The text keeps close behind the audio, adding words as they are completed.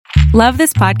Love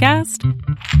this podcast?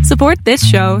 Support this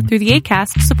show through the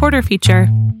Acast supporter feature.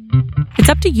 It's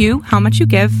up to you how much you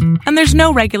give, and there's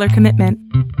no regular commitment.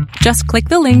 Just click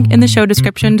the link in the show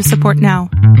description to support now.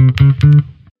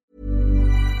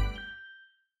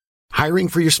 Hiring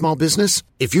for your small business?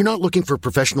 If you're not looking for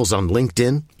professionals on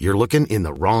LinkedIn, you're looking in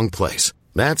the wrong place.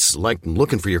 That's like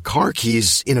looking for your car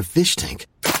keys in a fish tank.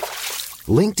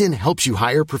 LinkedIn helps you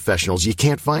hire professionals you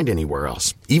can't find anywhere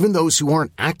else, even those who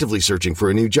aren't actively searching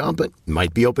for a new job but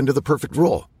might be open to the perfect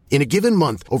role. In a given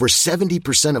month, over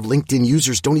 70% of LinkedIn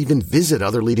users don't even visit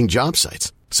other leading job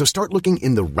sites. So start looking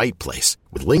in the right place.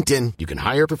 With LinkedIn, you can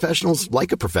hire professionals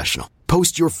like a professional.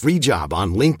 Post your free job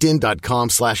on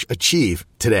linkedin.com/achieve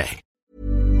today.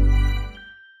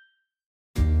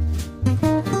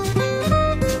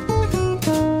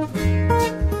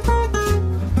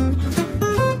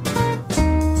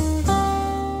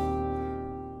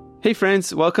 Hey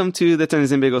friends, welcome to the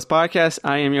Tennis and Bagels podcast.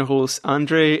 I am your host,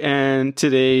 Andre, and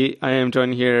today I am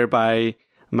joined here by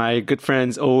my good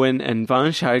friends, Owen and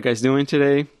Vansh. How are you guys doing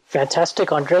today?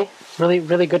 Fantastic, Andre.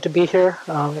 Really good to be here.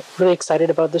 Really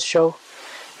excited about this show,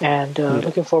 and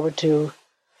looking forward to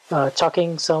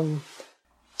talking some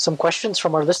questions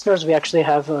from our listeners we actually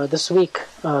have this week.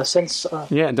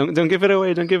 Yeah, don't give it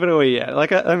away. Don't give it away yet.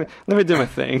 Let me do my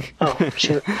thing. Oh,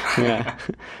 shoot. Yeah,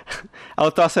 I'll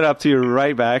toss it up to you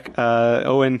right back.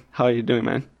 Owen, how are you doing,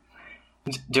 man?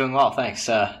 Doing well, thanks.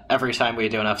 Every time we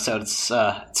do an episode, it's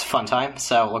a fun time,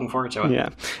 so looking forward to it. Yeah,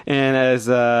 and as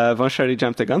Vansh already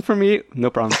jumped the gun for me, no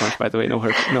problem, Vansh, by the way, no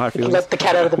hard feelings. Let the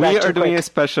cat out of the bag. We are doing a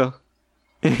special.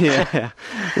 Yeah,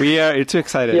 we are. You're too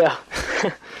excited. Yeah.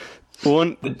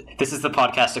 This is the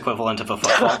podcast equivalent of a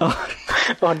football.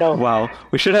 Oh no! Wow,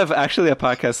 we should have actually a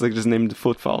podcast like just named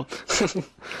Football.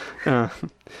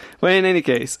 But in any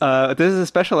case, this is a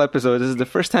special episode. This is the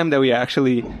first time that we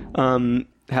actually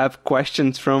have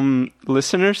questions from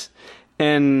listeners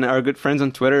and our good friends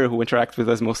on Twitter who interact with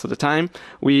us most of the time.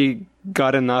 We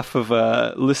got enough of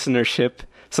a listenership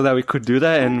so that we could do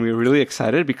that, and we're really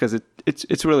excited because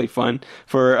it's really fun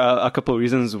for a couple of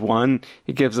reasons. One,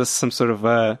 it gives us some sort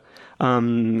of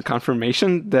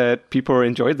confirmation that people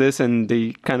enjoyed this and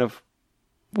they kind of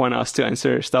want us to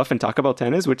answer stuff and talk about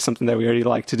tennis, which is something that we already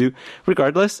like to do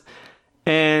regardless.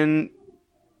 And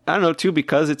I don't know, too,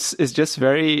 because it's just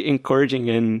very encouraging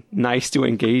and nice to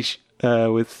engage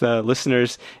with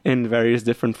listeners in various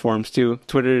different forms too.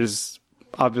 Twitter is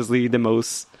obviously the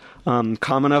most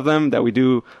common of them that we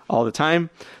do all the time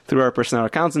through our personal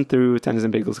accounts and through Tennis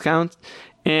and Bagels account.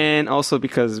 And also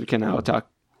because we can now talk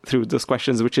through those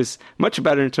questions, which is much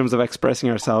better in terms of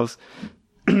expressing ourselves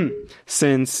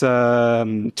since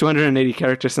 280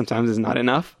 characters sometimes is not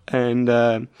enough. And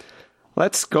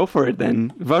let's go for it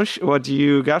then. Vansh, what do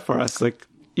you got for us? Like,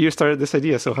 you started this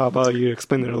idea, so how about you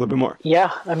explain it a little bit more? Yeah,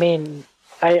 I mean,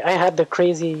 I had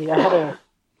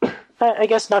I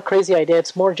guess not crazy idea.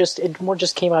 It more just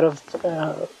came out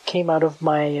of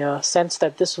my sense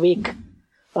that this week,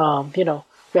 we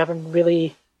haven't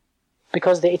really,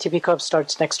 because the ATP Cup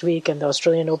starts next week and the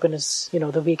Australian Open is,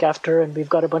 the week after, and we've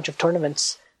got a bunch of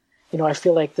tournaments. I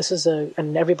feel like this is and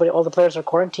all the players are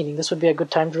quarantining. This would be a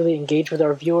good time to really engage with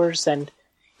our viewers and,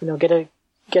 get a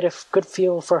good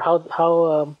feel for how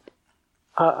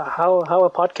a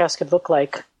podcast could look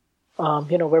like.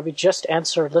 Where we just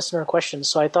answer listener questions.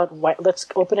 So I thought, let's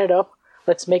open it up.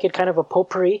 Let's make it kind of a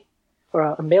potpourri or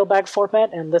a mailbag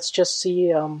format, and let's just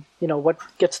see, what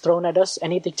gets thrown at us,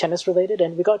 anything tennis related.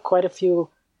 And we got quite a few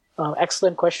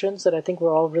excellent questions that I think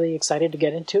we're all really excited to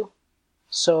get into.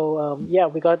 So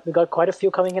we got quite a few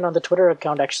coming in on the Twitter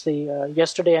account actually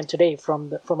yesterday and today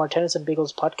from our Tennis and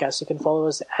Bagels podcast. You can follow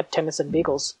us at Tennis and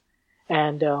Bagels,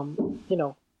 and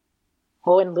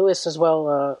Owen Lewis as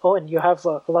well. Owen, you have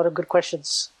a lot of good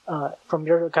questions from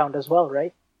your account as well,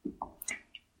 right?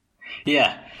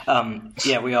 Yeah.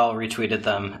 We all retweeted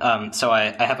them. So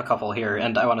I have a couple here,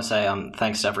 and I want to say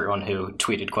thanks to everyone who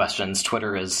tweeted questions.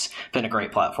 Twitter has been a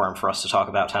great platform for us to talk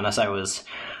about tennis.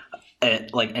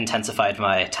 It intensified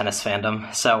my tennis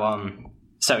fandom.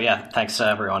 So yeah, thanks to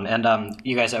everyone. And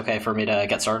you guys okay for me to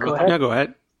get started? Yeah, go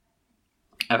ahead.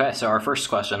 Okay, so our first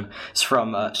question is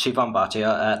from Shivam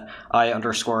Bhatia at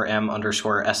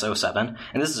I_M_SO7.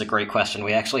 And this is a great question.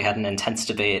 We actually had an intense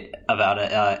debate about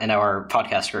it in our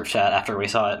podcast group chat after we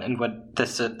saw it. And what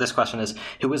this question is,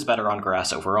 who is better on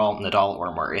grass overall, Nadal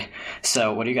or Murray?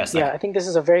 So what do you guys think? Yeah, I think this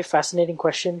is a very fascinating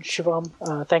question, Shivam.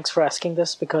 Thanks for asking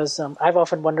this, because I've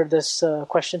often wondered this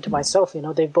question to myself.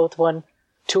 They've both won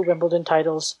 2 Wimbledon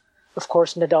titles. Of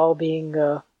course, Nadal being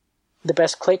the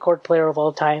best clay court player of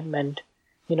all time, and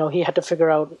he had to figure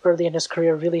out early in his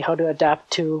career really how to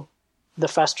adapt to the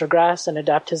faster grass and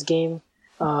adapt his game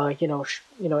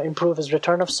improve his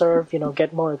return of serve,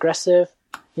 get more aggressive,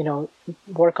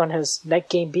 work on his net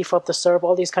game, beef up the serve,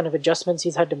 all these kind of adjustments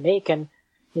he's had to make. And,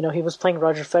 he was playing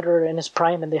Roger Federer in his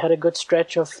prime, and they had a good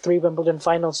stretch of 3 Wimbledon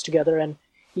finals together. And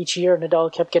each year,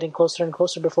 Nadal kept getting closer and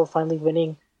closer before finally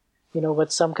winning,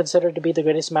 what some consider to be the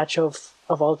greatest match of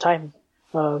all time,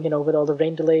 with all the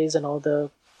rain delays and all the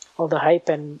hype,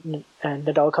 and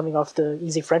Nadal coming off the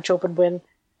easy French Open win,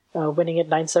 winning it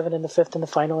 9-7 in the fifth in the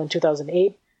final in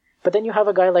 2008. But then you have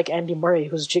a guy like Andy Murray,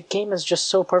 whose game is just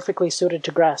so perfectly suited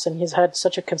to grass, and he's had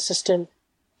such a consistent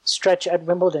stretch at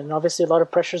Wimbledon. And obviously, a lot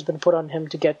of pressure has been put on him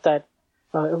to get that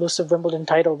elusive Wimbledon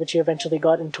title, which he eventually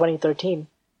got in 2013.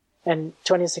 And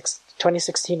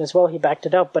 2016 as well, he backed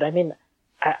it up. But I mean,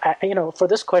 for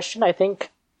this question, I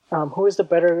think who is the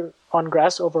better on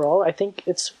grass overall? I think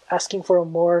it's asking for a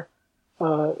more,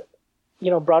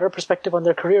 broader perspective on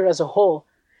their career as a whole.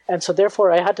 And so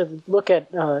therefore, I had to look at,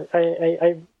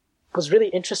 I was really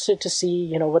interested to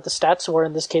see, what the stats were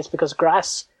in this case, because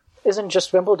grass isn't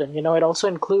just Wimbledon. It also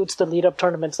includes the lead-up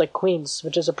tournaments like Queens,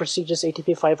 which is a prestigious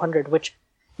ATP 500, which,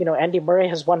 Andy Murray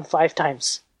has won 5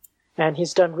 times. And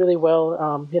he's done really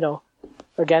well,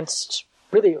 against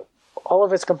really all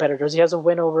of his competitors. He has a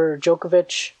win over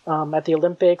Djokovic at the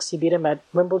Olympics. He beat him at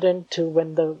Wimbledon to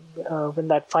win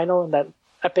that final in that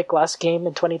epic last game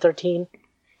in 2013.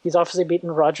 He's obviously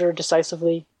beaten Roger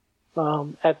decisively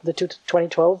at the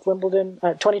 2012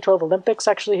 Olympics.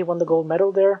 Actually, he won the gold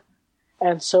medal there.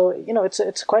 And so,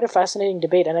 it's quite a fascinating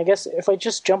debate. And I guess if I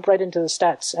just jump right into the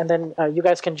stats, and then you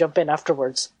guys can jump in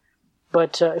afterwards.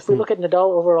 But if we look at Nadal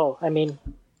overall, I mean,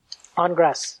 on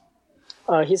grass,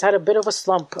 he's had a bit of a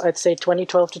slump, I'd say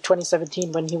 2012 to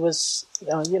 2017, when he was,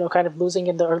 kind of losing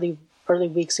in the early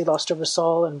weeks. He lost to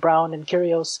Rosol and Brown and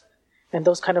Kyrgios and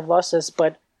those kind of losses.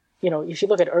 But, if you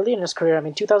look at early in his career, I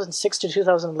mean, 2006 to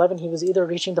 2011, he was either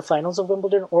reaching the finals of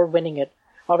Wimbledon or winning it.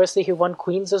 Obviously, he won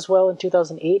Queens as well in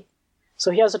 2008. So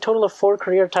he has a total of 4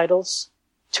 career titles,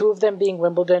 2 of them being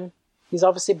Wimbledon. He's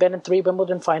obviously been in 3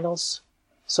 Wimbledon finals.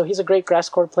 So he's a great grass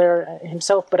court player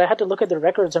himself. But I had to look at the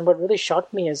records, and what really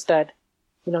shocked me is that,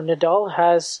 Nadal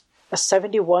has a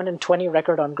 71-20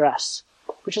 record on grass,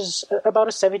 which is about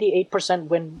a 78%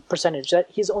 win percentage. That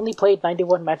he's only played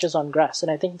 91 matches on grass.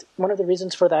 And I think one of the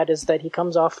reasons for that is that he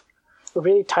comes off a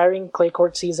really tiring clay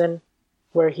court season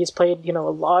where he's played, a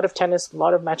lot of tennis, a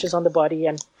lot of matches on the body,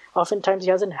 and oftentimes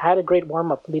he hasn't had a great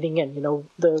warm-up leading in.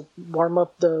 The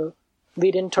warm-up, the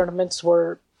lead-in tournaments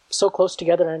were so close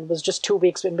together, and it was just 2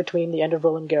 weeks in between the end of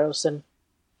Roland Garros and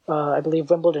I believe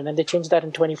Wimbledon, and they changed that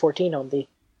in 2014 only.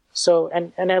 So,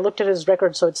 and I looked at his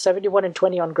record, so it's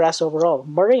 71-20 on grass overall.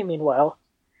 Murray, meanwhile,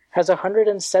 has a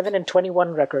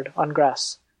 107-21 record on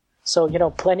grass. So,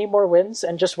 plenty more wins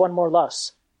and just 1 more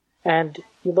loss. And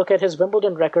you look at his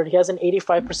Wimbledon record, he has an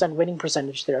 85% winning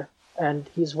percentage there. And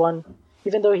he's won,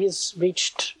 even though he's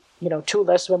reached, 2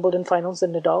 less Wimbledon finals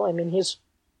than Nadal, I mean, he's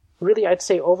really, I'd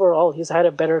say overall, he's had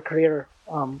a better career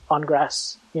on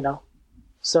grass,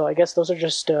 So I guess those are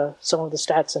just some of the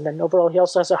stats. And then overall, he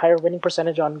also has a higher winning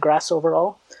percentage on grass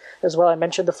overall. As well, I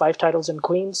mentioned the 5 titles in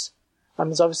Queens.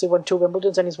 He's obviously won 2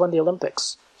 Wimbledons, and he's won the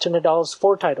Olympics. To Nadal's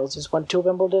 4 titles, he's won 2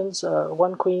 Wimbledons,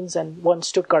 1 Queens, and 1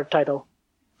 Stuttgart title,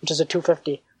 which is a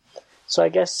 250. So I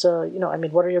guess,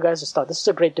 what are your guys' thoughts? This is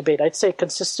a great debate. I'd say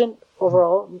consistent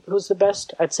overall, who's the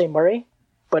best? I'd say Murray.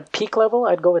 But peak level,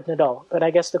 I'd go with Nadal. But I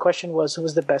guess the question was who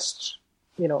was the best,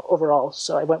 overall.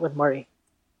 So I went with Murray.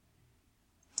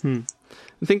 I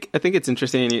think it's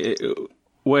interesting.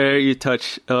 Where you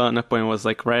touch on a point was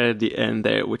like right at the end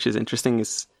there, which is interesting.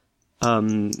 Is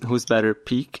who's better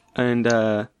peak, and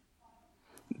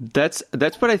that's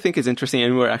what I think is interesting.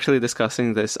 And we're actually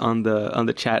discussing this on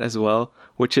the chat as well,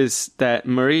 which is that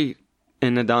Murray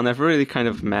and Nadal never really kind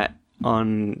of met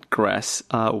on grass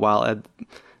while at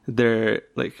their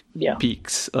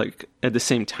peaks at the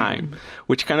same time,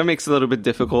 which kind of makes it a little bit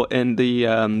difficult in the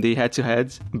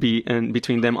head-to-heads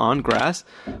between them on grass,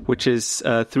 which is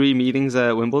 3 meetings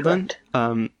at Wimbledon.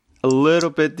 A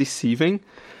little bit deceiving,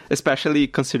 especially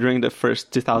considering the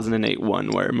first 2008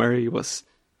 one where Murray was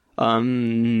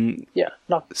pretty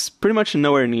much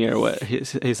nowhere near what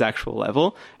his actual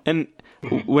level. And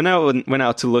when I went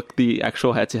out to look the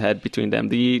actual head-to-head between them,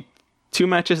 the 2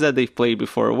 matches that they've played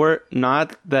before were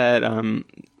not that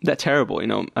terrible.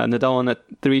 Nadal won at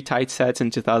 3 tight sets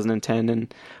in 2010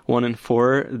 and 1 and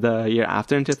 4 the year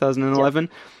after in 2011. Yeah.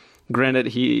 Granted,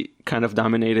 he kind of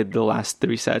dominated the last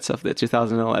 3 sets of the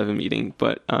 2011 meeting,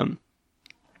 but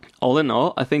all in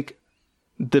all, I think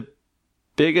the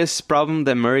biggest problem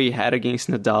that Murray had against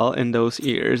Nadal in those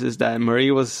years is that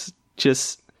Murray was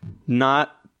just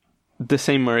not the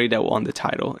same Murray that won the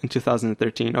title in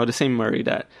 2013, or the same Murray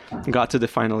that got to the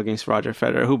final against Roger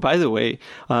Federer, who, by the way,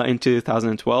 in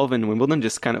 2012 in Wimbledon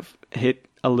just kind of hit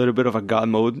a little bit of a god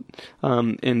mode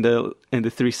in the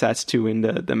 3 sets to win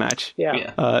the match.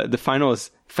 The final was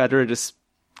Federer just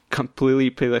completely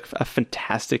played like a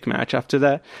fantastic match after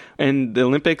that. And the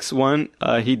Olympics one,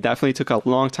 he definitely took a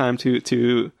long time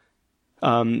to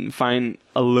find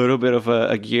a little bit of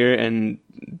a gear, and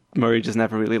Murray just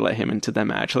never really let him into that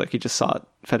match. Like, he just saw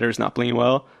Federer's not playing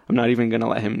well. I'm not even going to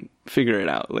let him figure it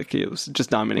out. Like, he was just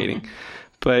dominating.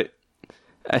 But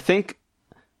I think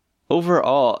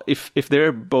overall, if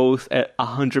they're both at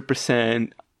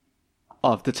 100%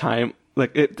 of the time,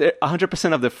 like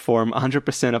 100% of the form,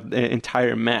 100% of the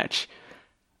entire match,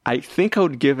 I think I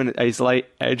would give a slight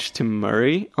edge to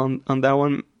Murray on that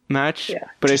one match. Yeah,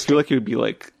 but I feel like it would be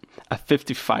like a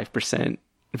 55%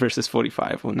 versus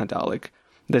 45 with Nadal. Like,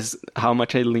 that's how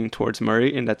much I lean towards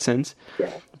Murray in that sense.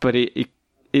 Yeah. But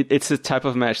it's a type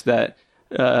of match that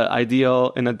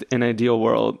in an ideal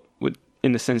world would,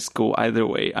 in a sense, go either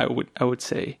way. I would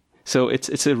say. So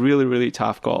it's a really, really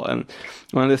tough call. And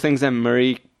one of the things that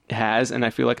Murray has, and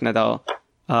I feel like Nadal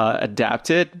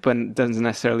adapted but doesn't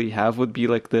necessarily have, would be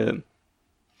like the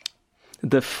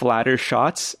flatter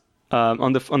shots.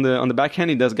 On the backhand,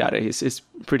 he does got it. He's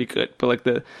pretty good, but like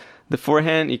the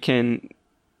forehand, he can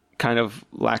kind of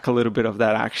lack a little bit of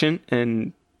that action,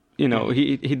 and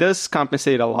he does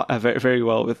compensate a lot very, very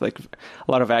well with like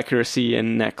a lot of accuracy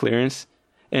and net clearance.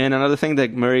 And another thing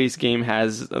that Murray's game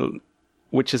has,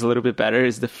 which is a little bit better,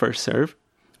 is the first serve,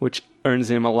 which earns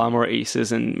him a lot more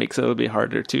aces and makes it a little bit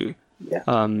harder to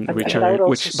return.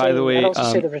 Which, by the way, I'd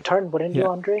also say the return, wouldn't you,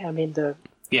 Andre? I mean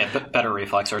better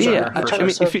reflexes.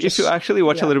 If you actually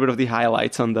watch a little bit of the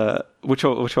highlights on the which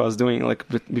I was doing like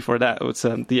before that, it was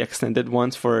the extended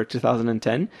ones for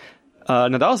 2010.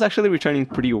 Nadal was actually returning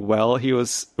pretty well. He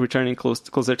was returning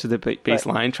closer to the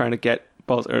baseline, trying to get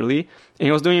balls early, and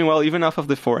he was doing well even off of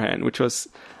the forehand, which was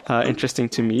interesting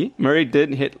to me. Murray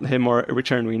did hit him more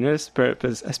return winners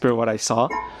as per what I saw.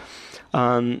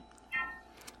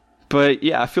 But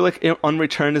yeah, I feel like on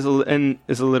return is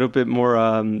a little bit more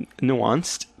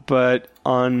nuanced. But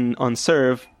on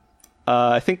serve,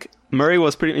 I think Murray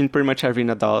was in pretty much every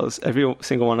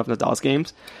single one of Nadal's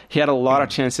games. He had a lot of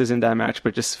chances in that match,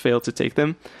 but just failed to take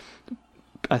them.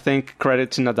 I think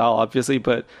credit to Nadal, obviously,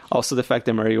 but also the fact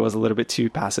that Murray was a little bit too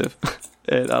passive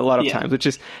a lot of times,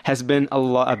 which has been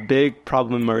a big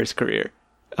problem in Murray's career.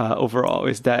 Overall,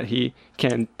 is that he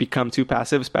can become too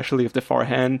passive, especially if the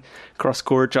forehand cross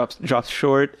court drops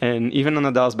short, and even on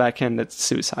Nadal's backhand, that's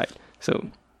suicide. So,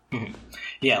 I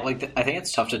think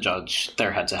it's tough to judge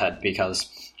their head to head because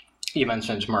you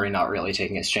mentioned Murray not really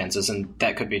taking his chances, and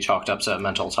that could be chalked up to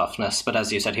mental toughness. But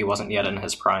as you said, he wasn't yet in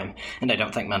his prime, and I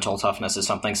don't think mental toughness is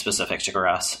something specific to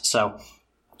grass. So,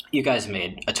 you guys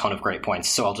made a ton of great points.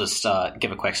 So I'll just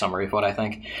give a quick summary of what I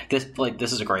think. This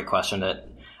is a great question that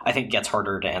I think gets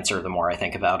harder to answer the more I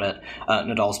think about it.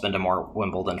 Nadal's been to more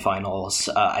Wimbledon finals.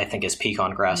 I think his peak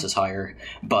on grass is higher,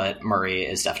 but Murray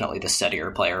is definitely the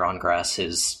steadier player on grass.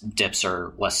 His dips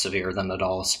are less severe than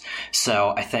Nadal's.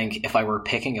 So I think if I were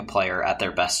picking a player at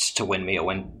their best to win me a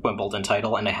Wimbledon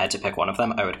title and I had to pick one of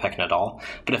them, I would pick Nadal.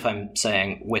 But if I'm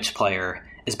saying which player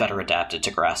is better adapted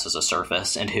to grass as a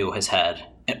surface and who has had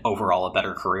overall a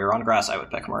better career on grass, I would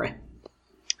pick Murray.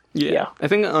 Yeah, I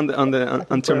think on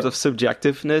terms of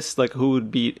subjectiveness, like who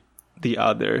would beat the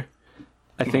other,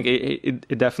 I think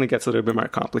it definitely gets a little bit more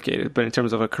complicated. But in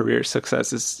terms of a career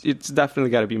success, it's definitely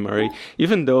got to be Murray.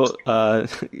 Even though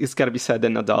it's got to be said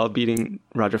that Nadal beating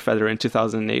Roger Federer in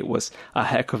 2008 was a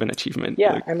heck of an achievement.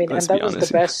 Yeah, like, I mean, and that was the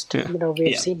best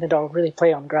we've seen Nadal really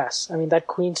play on grass. I mean, that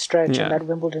Queen's stretch and that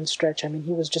Wimbledon stretch. I mean,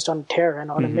 he was just on tear and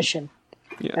on a mission.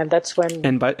 Yeah. And that's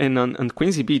when on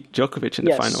Queens he beat Djokovic in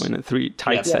the final in 3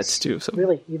 tight sets too. So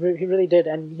really, he really did,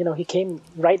 and he came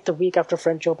right the week after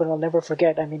French Open. I'll never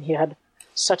forget. I mean, he had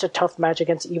such a tough match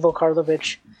against Ivo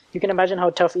Karlovic. You can imagine how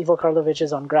tough Ivo Karlovic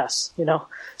is on grass,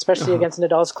 especially against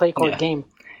Nadal's clay court game.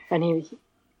 And he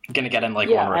gonna get in one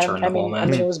return the whole match.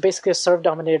 I mean, it was basically a serve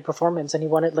dominated performance, and he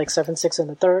won it 7-6 in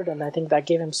the third, and I think that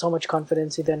gave him so much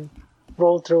confidence. He then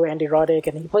rolled through Andy Roddick,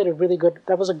 and he played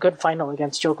that was a good final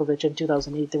against Djokovic in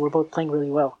 2008. They were both playing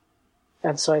really well.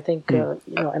 And so I think,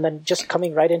 and then just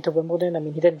coming right into Wimbledon, I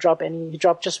mean, he didn't drop he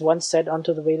dropped just one set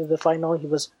onto the way to the final. He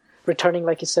was returning,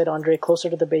 like you said, Andre, closer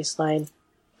to the baseline,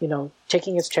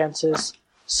 taking his chances,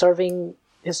 serving.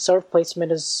 His serve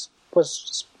placement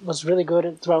was really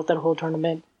good throughout that whole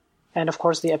tournament. And of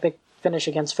course the epic finish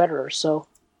against Federer. So,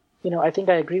 I think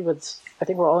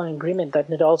we're all in agreement that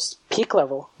Nadal's peak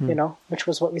level, which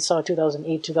was what we saw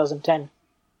 2008, 2010,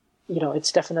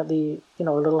 it's definitely, a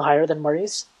little higher than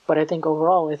Murray's. But I think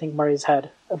overall, Murray's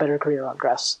had a better career on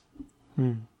grass.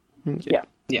 Yeah.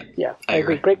 I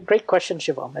agree. Great question,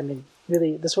 Shivam. I mean,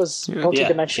 really, this was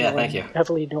multidimensional and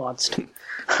heavily nuanced.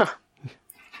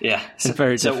 Yeah, it's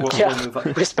very difficult. We'll move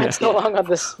on. We spent so long on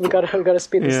this. We gotta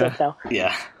speed this up now.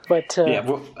 Yeah. But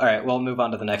all right. We'll move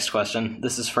on to the next question.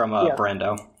 This is from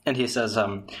Brando, and he says,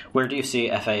 "Where do you see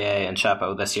FAA and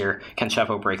Chapo this year? Can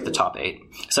Chapo break the top 8?"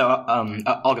 So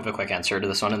I'll give a quick answer to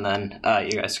this one, and then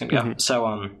you guys can go. Mm-hmm.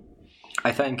 So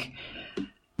I think.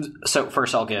 So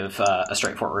first, I'll give a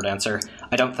straightforward answer.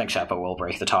 I don't think Chapo will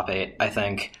break the top 8. I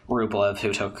think Rublev,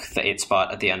 who took the 8th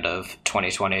spot at the end of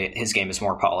 2020, his game is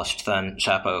more polished than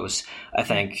Chapo's. I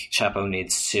think Chapo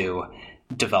needs to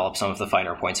develop some of the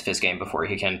finer points of his game before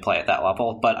he can play at that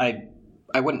level. But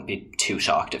I wouldn't be too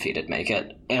shocked if he did make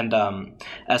it. And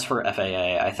as for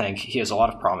FAA, I think he has a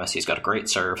lot of promise. He's got a great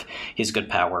serve. He's good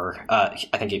power.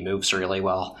 I think he moves really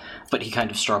well. But he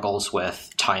kind of struggles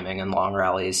with timing and long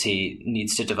rallies. He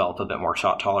needs to develop a bit more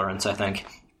shot tolerance, I think.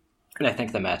 And I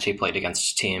think the match he played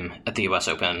against Team at the US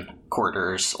Open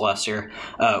quarters last year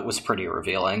was pretty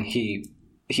revealing.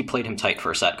 He played him tight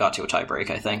for a set, got to a tiebreak,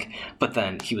 I think, but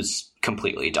then he was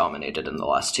completely dominated in the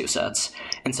last 2 sets.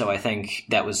 And so I think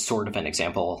that was sort of an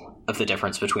example of the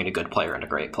difference between a good player and a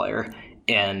great player.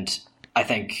 And I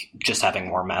think just having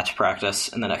more match practice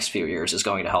in the next few years is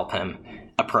going to help him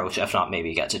approach, if not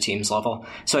maybe get to teams level.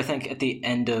 So I think at the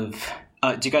end of...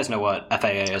 do you guys know what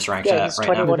FAA is ranked at right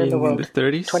now? 21 in the world. In the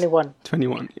 30s? 21.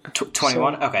 21, yeah.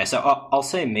 21? Okay, so I'll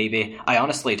say maybe. I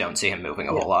honestly don't see him moving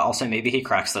a whole lot. I'll say maybe he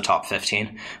cracks the top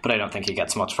 15, but I don't think he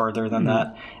gets much further than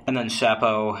that. And then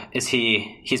Chapo,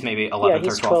 he's maybe 11th or 12th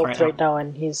he's 12th right now?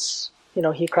 And he's,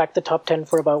 he cracked the top 10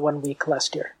 for about 1 week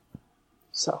last year.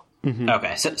 So... Mm-hmm.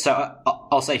 Okay, so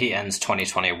I'll say he ends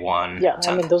 2021. Yeah, 10th.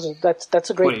 I mean, that's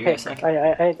a great pick.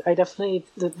 I definitely...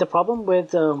 The problem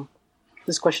with...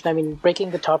 this question, I mean,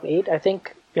 breaking the top 8, I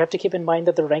think you have to keep in mind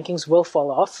that the rankings will fall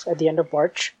off at the end of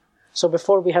March. So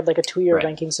before we had like a 2-year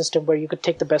ranking system where you could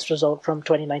take the best result from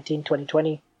 2019,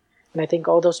 2020. And I think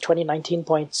all those 2019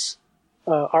 points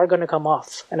are going to come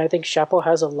off. And I think Chapo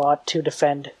has a lot to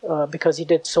defend because he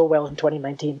did so well in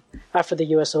 2019 after the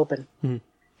US Open.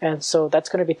 And so that's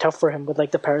going to be tough for him with like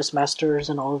the Paris Masters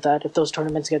and all of that if those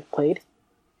tournaments get played.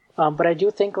 But I do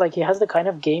think like he has the kind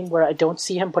of game where I don't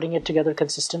see him putting it together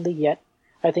consistently yet.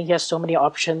 I think he has so many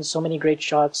options, so many great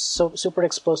shots, so super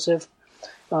explosive.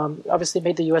 Obviously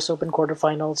made the US Open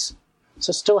quarterfinals.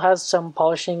 So still has some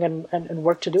polishing and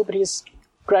work to do, but he's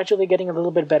gradually getting a little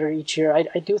bit better each year.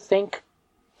 I do think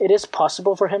it is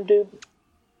possible for him to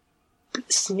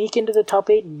sneak into the top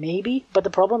 8, maybe. But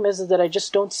the problem is that I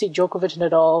just don't see Djokovic,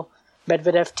 Nadal,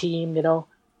 Medvedev team,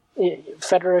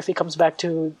 Federer if he comes back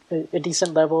to a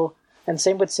decent level. And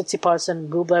same with Tsitsipas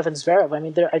and Rublev and Zverev. I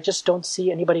mean, I just don't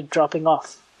see anybody dropping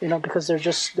off, because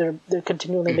they're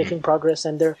continually making progress.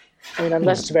 And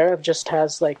unless Zverev just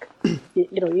has like,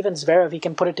 even Zverev, he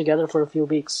can put it together for a few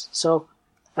weeks. So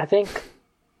I think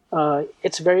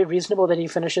it's very reasonable that he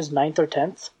finishes 9th or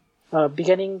 10th,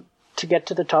 beginning to get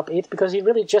to the top 8, because he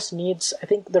really just needs, I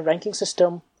think the ranking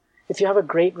system, if you have a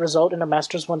great result in a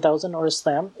Masters 1000 or a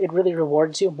Slam, it really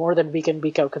rewards you more than week in,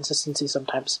 week out consistency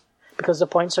sometimes. Because the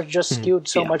points are just skewed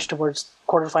so much towards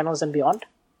quarterfinals and beyond.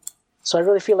 So I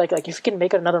really feel like if he can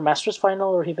make it another Masters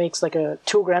final, or he makes like a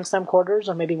 2 Grand Slam quarters,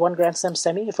 or maybe 1 Grand Slam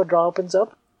semi if a draw opens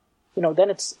up, then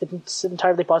it's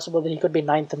entirely possible that he could be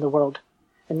 9th in the world,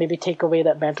 and maybe take away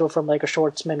that mantle from like a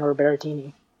Schwartzman or a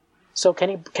Berrettini. So can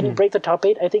he break the top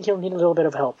 8? I think he'll need a little bit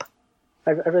of help.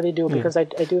 I really do, because I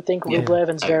do think Rublev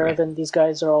and Zverev and these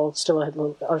guys are all still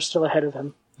ahead of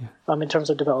him in terms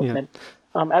of development. Yeah.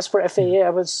 As for FAA, I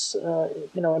was,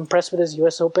 impressed with his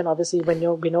U.S. Open. Obviously, we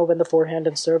know when the forehand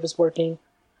and serve is working.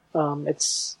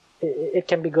 It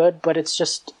can be good, but it's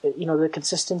just, the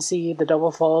consistency, the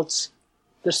double faults.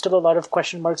 There's still a lot of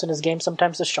question marks in his game.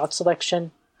 Sometimes the shot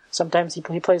selection. Sometimes he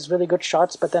plays really good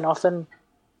shots, but then often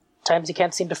times he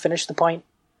can't seem to finish the point.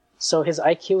 So his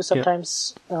IQ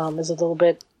sometimes is a little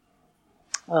bit.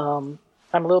 I'm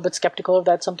a little bit skeptical of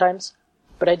that sometimes.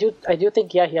 But I do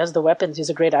think, he has the weapons.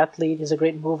 He's a great athlete. He's a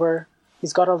great mover.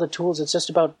 He's got all the tools. It's just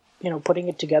about, putting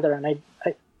it together. And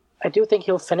I do think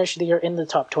he'll finish the year in the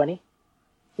top 20.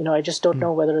 I just don't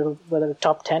know whether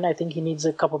top 10. I think he needs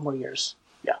a couple more years.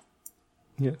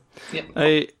 Yeah.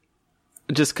 I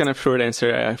just kind of short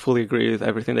answer. I fully agree with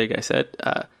everything that you guys said.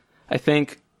 I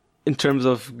think in terms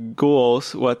of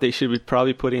goals, what they should be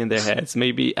probably putting in their heads,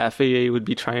 maybe FAA would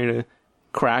be trying to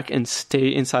crack and stay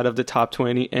inside of the top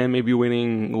 20 and maybe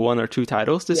winning 1 or 2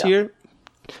 titles this year.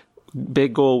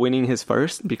 Big goal, winning his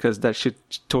first, because that should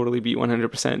totally be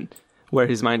 100% where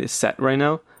his mind is set right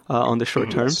now on the short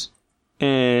term. Yes.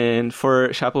 And for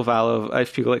Shapovalov, I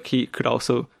feel like he could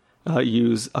also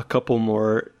use a couple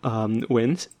more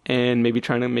wins and maybe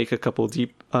trying to make a couple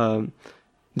deep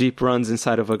runs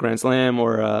inside of a Grand Slam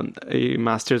or a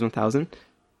Masters 1000.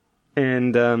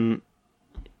 And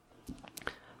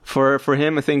for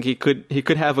him, I think he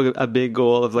could have a big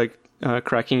goal of like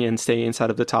cracking and staying inside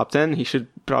of the top 10. He should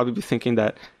probably be thinking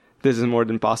that this is more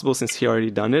than possible since he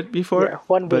already done it before. Yeah,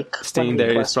 1 week. But staying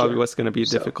there is probably what's going to be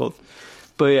difficult.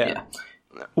 But yeah,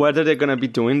 whether they're going to be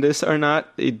doing this or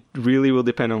not, it really will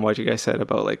depend on what you guys said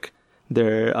about like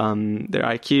their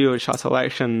IQ or shot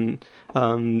selection,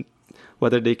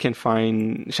 whether they can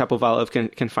find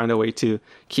Shapovalov can find a way to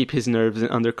keep his nerves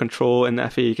under control, and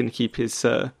FAA can keep his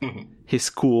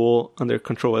cool under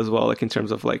control as well, like in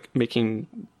terms of like making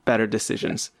better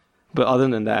decisions. But other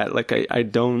than that, like I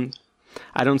don't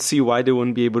see why they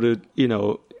wouldn't be able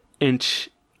to, inch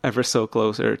ever so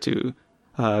closer to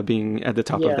being at the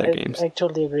top of their games. I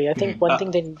totally agree. I think one thing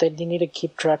they need to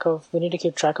keep track of,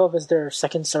 is their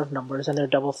second serve numbers and their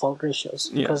double fault ratios,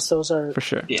 because those are for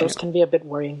sure. Those can be a bit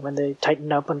worrying when they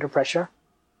tighten up under pressure.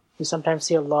 You sometimes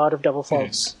see a lot of double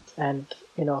faults, and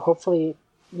hopefully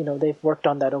they've worked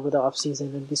on that over the off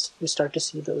season, and we start to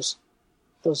see those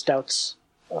doubts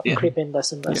creep in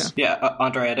less and less.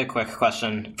 Andre, I had a quick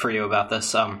question for you about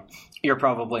this. You're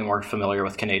probably more familiar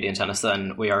with Canadian tennis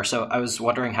than we are, so I was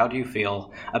wondering, how do you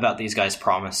feel about these guys'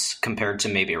 promise compared to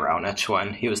maybe Raonic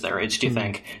when he was their age? Do you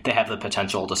think they have the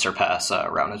potential to surpass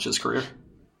Raonic's career?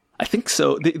 I think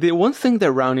so. The one thing that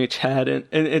Raonic had, and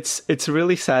it's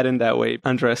really sad in that way,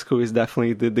 Andreescu is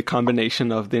definitely the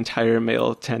combination of the entire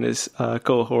male tennis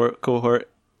cohort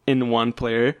in one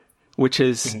player, which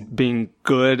is being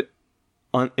good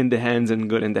in the hands and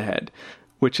good in the head,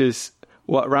 which is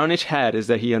what Raonic had, is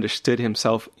that he understood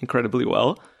himself incredibly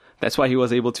well. That's why he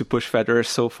was able to push Federer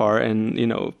so far and,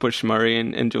 push Murray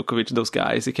and Djokovic, those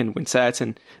guys. He can win sets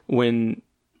and win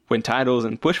titles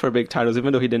and push for big titles,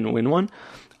 even though he didn't win one.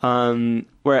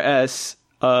 Whereas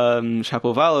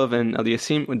Shapovalov and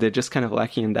Aliassime, they're just kind of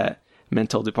lacking in that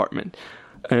mental department.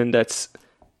 And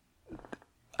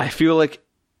I feel like,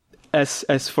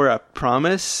 as for a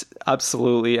promise,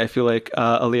 absolutely. I feel like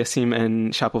Aliassime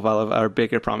and Shapovalov are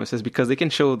bigger promises because they can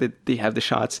show that they have the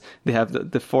shots. They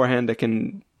have the forehand that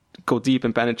can go deep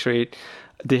and penetrate.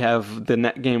 They have the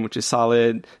net game, which is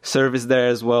solid. Serve is there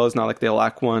as well. It's not like they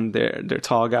lack one. They're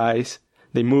tall guys.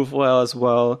 They move well as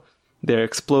well. They're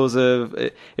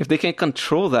explosive. If they can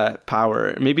control that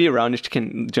power, maybe Raonic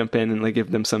can jump in and like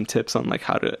give them some tips on like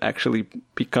how to actually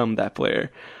become that player.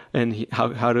 And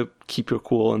how to keep your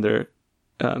cool under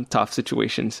tough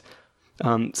situations.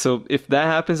 So if that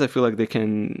happens, I feel like they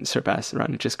can surpass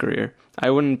Raonic's career.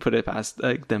 I wouldn't put it past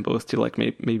like them both to like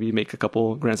maybe make a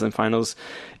couple Grand Slam finals,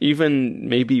 even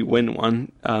maybe win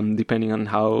one, depending on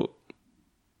how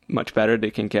much better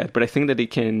they can get. But I think that they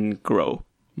can grow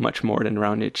much more than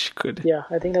Raonic could. Yeah,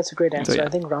 I think that's a great answer. So, yeah. I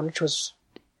think Raonic was,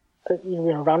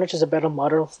 Raonic is a better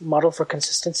model for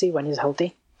consistency when he's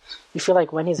healthy. You feel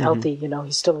like when he's healthy,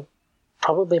 he's still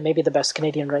probably maybe the best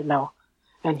Canadian right now.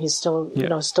 And he's still,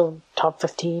 still top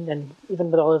 15, and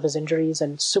even with all of his injuries,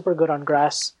 and super good on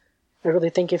grass. I really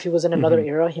think if he was in another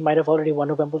era, he might have already won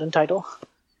a Wimbledon title.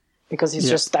 Because he's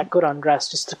just that good on grass.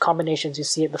 Just the combinations you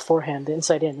see at the forehand, the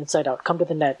inside in, inside out, come to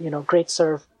the net, great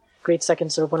serve, great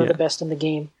second serve, one of the best in the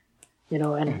game.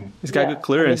 And he's got good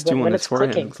clearance too on his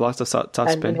forehand. Clicking, lots of top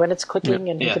spin. And when it's clicking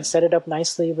and he can set it up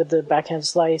nicely with the backhand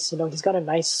slice, he's got a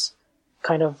nice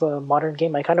kind of modern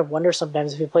game. I kind of wonder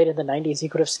sometimes if he played in the 90s, he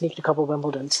could have sneaked a couple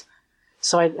Wimbledons.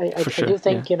 So I do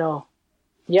think,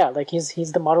 like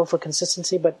he's the model for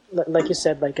consistency, but like you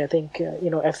said, like I think,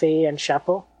 FAA and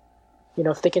Chapo,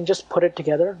 if they can just put it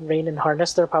together, rein and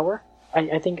harness their power,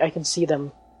 I think I can see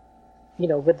them,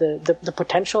 with the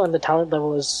potential and the talent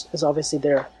level is obviously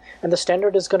there. And the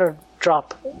standard is going to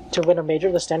drop to win a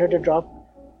major. The standard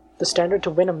to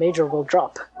win a major will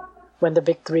drop when the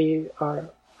big three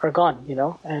are gone,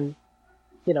 and,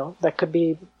 that could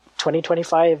be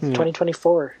 2025,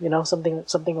 2024,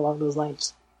 something along those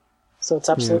lines. So it's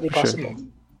absolutely possible.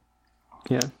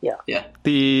 Sure. Yeah.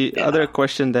 The other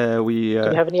question that we... Do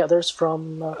you have any others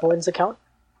from Owen's account?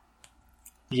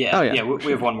 We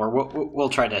have one more. We'll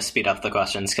try to speed up the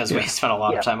questions because we spent a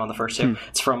lot of time on the first two.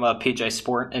 It's from PJ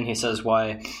Sport, and he says,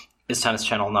 why is Tennis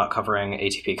Channel not covering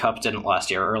ATP Cup? Didn't last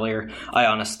year earlier. I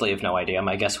honestly have no idea.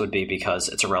 My guess would be because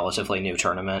it's a relatively new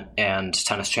tournament, and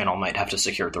Tennis Channel might have to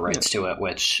secure the rights to it,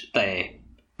 which they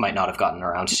might not have gotten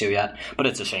around to yet. But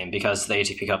it's a shame because the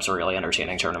ATP Cup's a really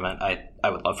entertaining tournament. I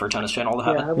would love for Tennis Channel to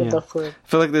have it. I would love for it. I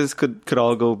feel like this could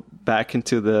all go back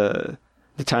into the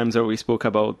the times where we spoke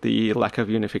about the lack of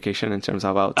unification in terms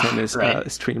of how tennis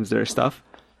Right. streams their stuff.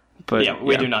 But Yeah,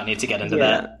 we do not need to get into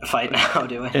that fight now,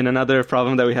 do we? And another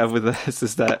problem that we have with this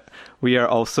is that we are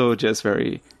also just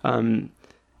very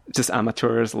just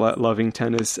amateurs loving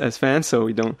tennis as fans, so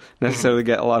we don't necessarily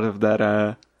get a lot of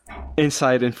that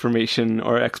inside information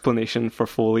or explanation for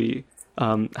fully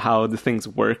how the things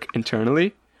work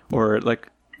internally or like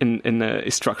in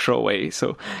a structural way.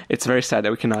 So it's very sad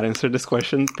that we cannot answer this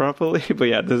question properly. But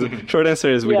yeah, the short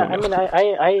answer is we don't know.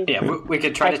 I Yeah, we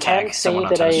could try to can't tag say someone on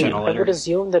that Tennis Channel I later. would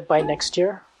assume that by next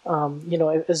year,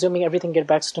 assuming everything gets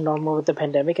back to normal with the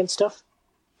pandemic and stuff,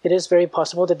 it is very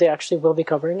possible that they actually will be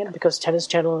covering it, because Tennis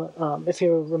Channel, if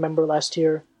you remember last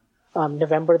year,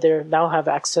 November, they now have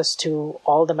access to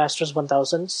all the Masters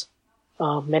 1000s,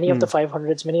 many of the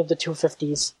 500s, many of the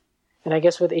 250s. And I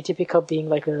guess with ATP Cup being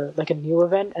like a new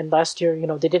event, and last year,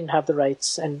 they didn't have the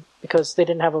rights, and because they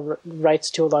didn't have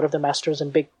rights to a lot of the Masters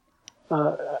and big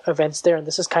events there, and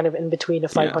this is kind of in between a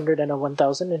 500 and a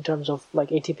 1000 in terms of like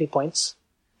ATP points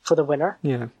for the winner.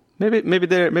 Yeah. Maybe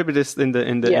this in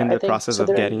the process of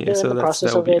getting it. So in the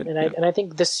process of it, and I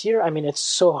think this year, I mean, it's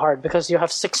so hard because you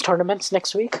have 6 tournaments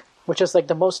next week, which is like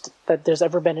the most that there's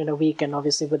ever been in a week, and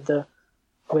obviously with the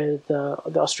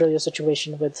Australia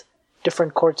situation with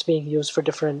different courts being used for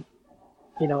different,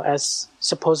 as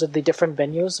supposedly different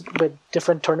venues with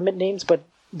different tournament names, but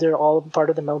they're all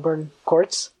part of the Melbourne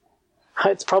courts.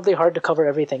 It's probably hard to cover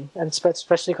everything, and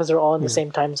especially because they're all in the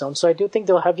same time zone. So I do think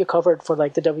they'll have you covered for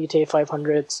like the WTA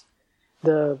 500s,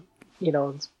 the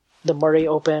Murray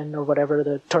Open or whatever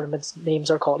the tournament's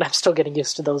names are called. I'm still getting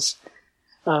used to those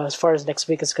as far as next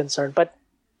week is concerned. But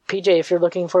PJ, if you're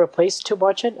looking for a place to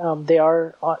watch it,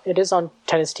 it is on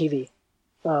Tennis TV.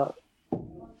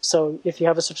 So if you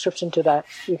have a subscription to that,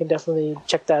 you can definitely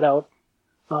check that out,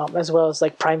 as well as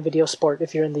like Prime Video Sport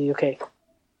if you're in the UK.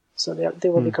 So they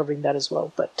will be covering that as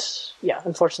well. But yeah,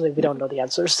 unfortunately, we don't know the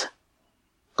answers.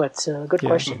 But good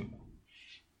question.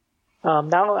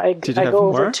 Now I go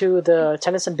over to the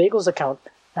Tennis and Bagels account,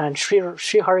 and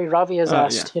Srihari Ravi has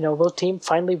asked, will team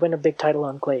finally win a big title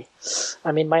on clay?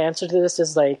 I mean, my answer to this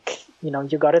is like,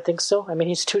 you got to think so. I mean,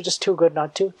 he's just too good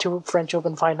not to. 2 French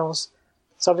Open finals.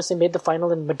 He's obviously made the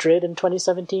final in Madrid in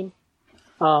 2017.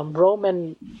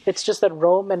 It's just that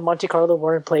Rome and Monte Carlo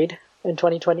weren't played in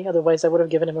 2020. Otherwise, I would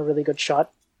have given him a really good shot.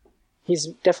 He's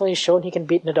definitely shown he can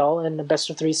beat Nadal in a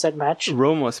best-of-3 set match.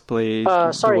 Rome was played.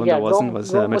 Rome was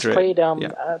played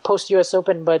post US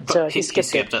Open, but he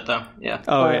skipped it though.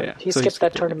 Yeah. He skipped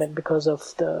that tournament because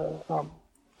of the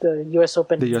US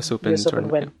Open. The US Open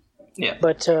win. Yeah.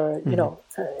 But I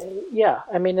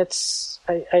mean, it's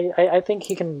I think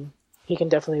he can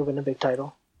definitely win a big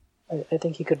title. I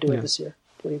think he could do it this year.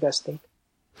 What do you guys think?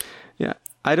 Yeah,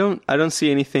 I don't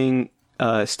see anything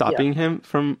stopping him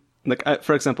from. Like,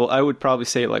 for example, I would probably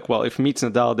say, like, well, if he meets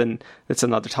Nadal, then it's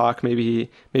another talk. Maybe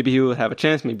he will have a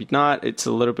chance, maybe not. It's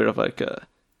a little bit of like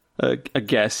a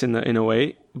guess in a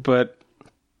way. But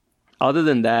other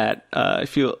than that, I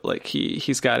feel like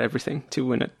he's got everything to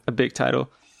win a big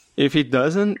title. If he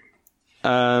doesn't,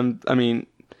 I mean,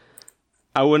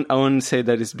 I wouldn't say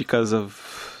that it's because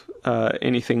of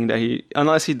anything that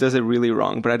unless he does it really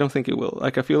wrong. But I don't think it will.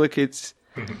 Like, I feel like I think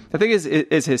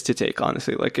it's his to take,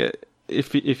 honestly. Like,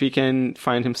 if he can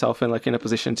find himself in a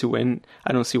position to win,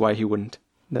 I don't see why he wouldn't.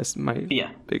 That's my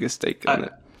biggest take on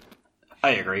it. I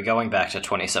agree. Going back to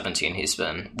 2017, he's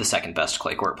been the second best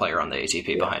clay court player on the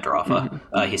ATP behind Rafa.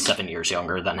 He's 7 years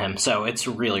younger than him, so it's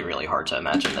really, really hard to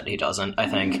imagine that he doesn't. I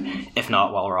think if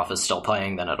not while Rafa's still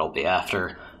playing, then it'll be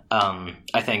after.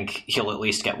 I think he'll at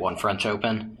least get 1 French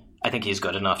Open. I think he's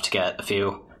good enough to get a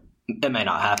few. It may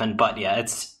not happen, but yeah,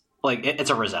 it's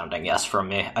a resounding yes from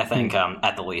me. I think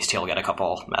at the least he'll get a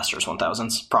couple Masters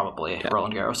 1000s, probably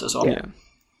Roland Garros as well.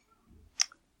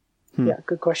 Yeah,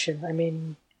 good question. I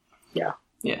mean, yeah.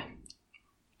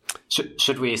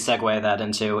 Should we segue that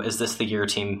into, is this the year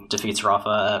team defeats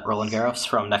Rafa at Roland Garros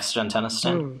from Next Gen Tennis?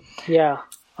 Yeah.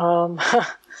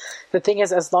 The thing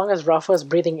is, as long as Rafa is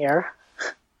breathing air,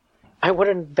 I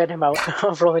wouldn't bet him out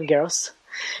of Roland Garros.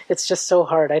 It's just so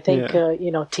hard. I think,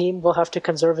 team will have to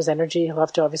conserve his energy. He'll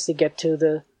have to obviously get to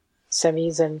the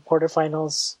semis and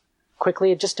quarterfinals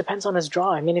quickly. It just depends on his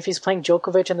draw. I mean, if he's playing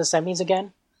Djokovic in the semis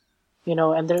again,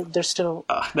 and they're still...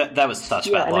 that was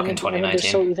such bad luck in 2019.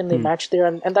 They're so evenly matched there.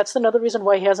 And that's another reason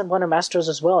why he hasn't won a Masters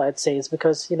as well, I'd say, is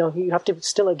because, you have to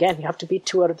you have to beat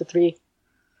 2 out of the 3,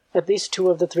 at least 2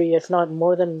 of the 3, if not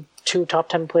more than 2 top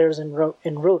 10 players en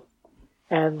route.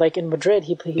 And like in Madrid,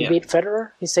 he beat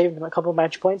Federer. He saved him a couple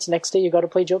match points. Next day, you got to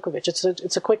play Djokovic.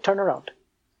 It's a quick turnaround,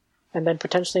 and then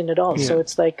potentially Nadal. So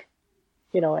it's like,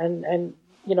 and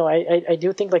I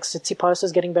do think like Tsitsipas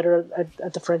is getting better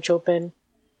at the French Open.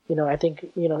 I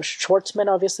think,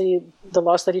 Schwartzman, obviously, the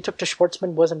loss that he took to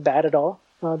Schwartzman wasn't bad at all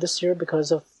this year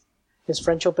because of his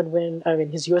French Open win. I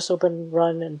mean, his US Open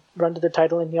run to the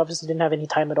title, and he obviously didn't have any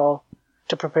time at all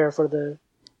to prepare for the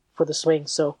swing.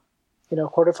 So,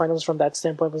 quarterfinals from that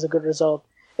standpoint was a good result.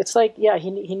 It's like, yeah,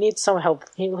 he needs some help.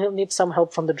 He'll need some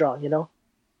help from the draw,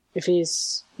 If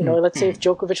he's, let's say if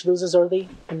Djokovic loses early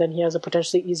and then he has a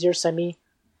potentially easier semi.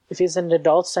 If he's in an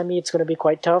adult semi, it's going to be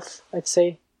quite tough, I'd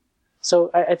say.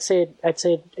 So I'd say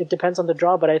it depends on the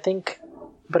draw, but I think,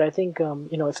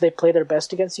 if they play their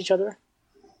best against each other,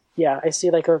 yeah, I see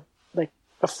like a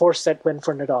 4-set win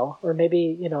for Nadal, or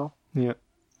maybe,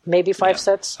 maybe 5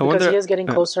 sets, because he is getting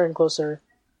closer and closer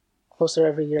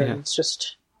every year. And it's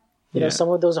just, some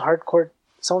of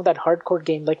that hardcore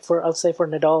game, like I'll say for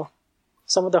Nadal,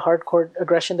 some of the hardcore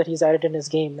aggression that he's added in his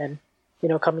game, and,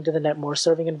 coming to the net more,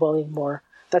 serving and volleying more,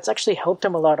 that's actually helped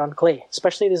him a lot on clay,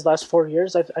 especially these last 4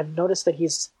 years. I've noticed that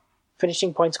he's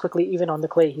finishing points quickly, even on the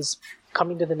clay. He's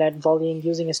coming to the net, volleying,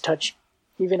 using his touch,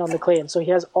 even on the clay. And so he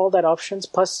has all that options,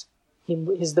 plus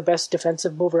he's the best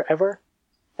defensive mover ever.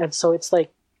 And so it's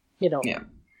like, is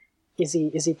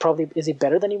he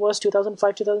better than he was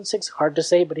 2005, 2006? Hard to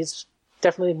say, but he's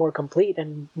definitely more complete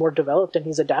and more developed, and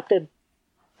he's adapted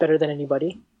better than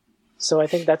anybody. So I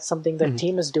think that's something that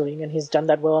Thiem is doing, and he's done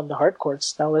that well on the hard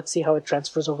courts. Now let's see how it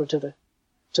transfers over to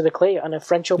the clay on a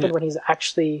French Open when he's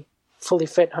actually fully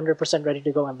fit, 100% ready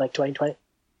to go in like 2020.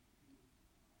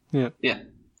 Yeah.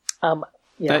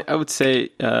 I would say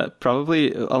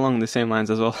probably along the same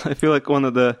lines as well. I feel like one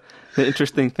of the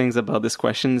interesting things about this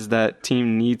question is that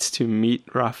Thiem needs to meet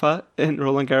Rafa and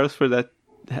Roland Garros for that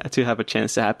to have a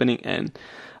chance of happening. And,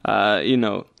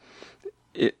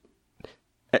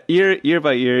 year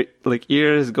by year, like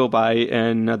years go by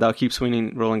and Nadal keeps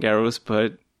winning Roland Garros,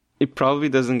 but it probably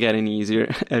doesn't get any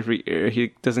easier every year.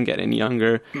 He doesn't get any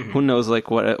younger. Mm-hmm. Who knows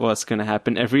what's going to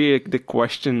happen? Every year, the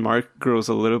question mark grows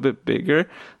a little bit bigger,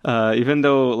 even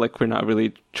though we're not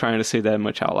really trying to say that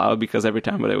much out loud, because every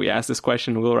time that we ask this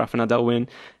question, will Rafa Nadal win?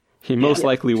 He most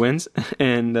likely wins.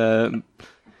 And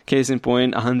case in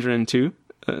point, 102.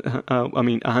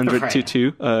 100 to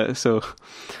 2. So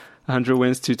 100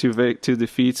 wins to 2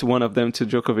 defeats, one of them to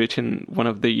Djokovic in one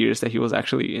of the years that he was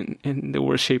actually in the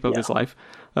worst shape of his life.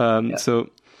 So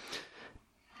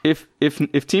if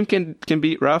Thiem can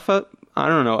beat Rafa, I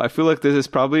don't know. I feel like this is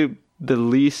probably the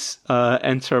least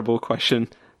answerable question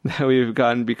that we've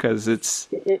gotten, because it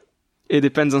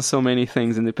depends on so many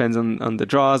things, and depends on the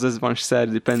draws, as Vansh said.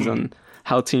 It depends on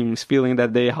how Thiem's feeling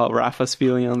that day, how Rafa's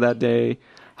feeling on that day,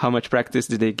 how much practice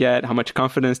did they get, how much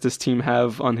confidence does Thiem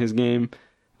have on his game.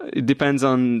 It depends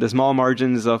on the small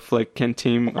margins of can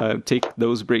Thiem take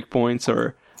those break points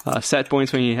or set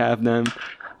points when you have them.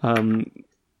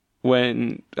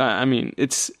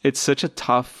 It's such a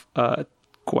tough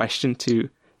question to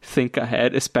think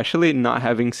ahead, especially not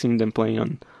having seen them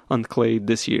playing on clay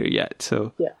this year yet.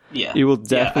 So you will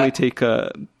definitely take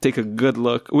a good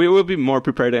look. We will be more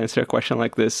prepared to answer a question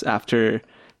like this after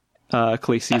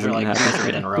clay season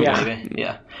happens. In a row, maybe.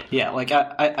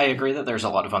 I agree that there's a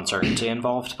lot of uncertainty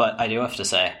involved, but I do have to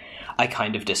say I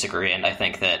kind of disagree, and I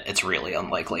think that it's really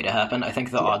unlikely to happen. I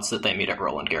think the odds that they meet at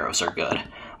Roland Garros are good,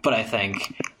 but I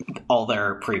think all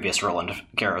their previous Roland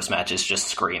Garros matches just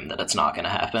scream that it's not going to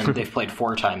happen. They've played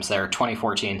 4 times there.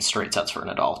 2014, straight sets for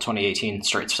Nadal. 2018,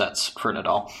 straight sets for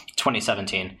Nadal.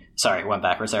 2017, sorry, went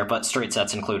backwards there, but straight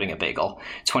sets including a bagel.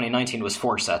 2019 was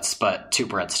 4 sets, but 2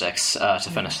 breadsticks to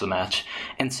finish the match.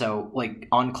 And so,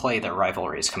 on clay, their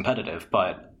rivalry is competitive,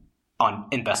 but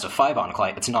in best of 5 on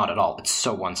clay, it's not at all. It's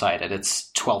so one-sided.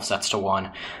 It's 12 sets to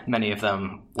 1. Many of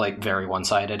them, very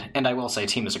one-sided. And I will say,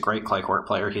 Thiem is a great clay court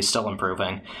player. He's still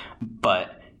improving.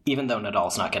 But even though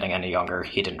Nadal's not getting any younger,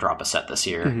 he didn't drop a set this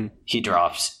year. Mm-hmm. He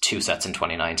dropped 2 sets in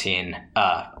 2019.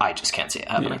 I just can't see it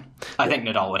happening. I think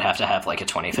Nadal would have to have a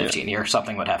 2015 year.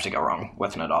 Something would have to go wrong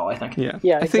with Nadal, I think.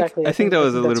 Exactly. I think that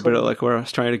was a little bit of where I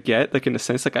was trying to get, in a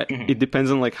sense, it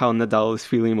depends on how Nadal is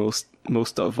feeling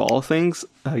most of all things,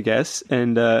 I guess.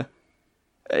 And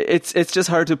it's just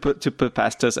hard to put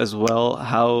past us as well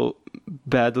how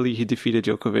badly he defeated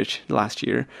Djokovic last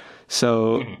year.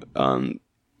 So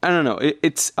I don't know.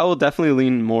 I will definitely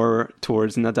lean more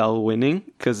towards Nadal winning,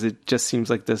 because it just seems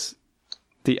like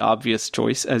the obvious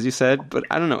choice, as you said. But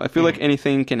I don't know. I feel like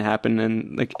anything can happen,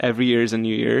 and every year is a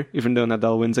new year, even though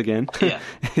Nadal wins again.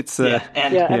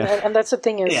 And that's the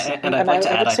thing is, and I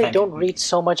would say don't read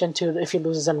so much into if he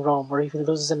loses in Rome or if he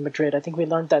loses in Madrid. I think we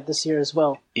learned that this year as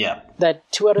well. Yeah,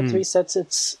 that 2 out of 3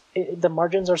 sets, the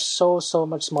margins are so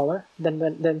much smaller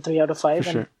than 3 out of 5.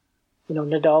 For sure.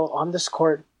 And Nadal on this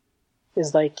court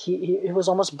is like he was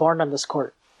almost born on this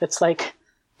court. It's like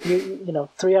you know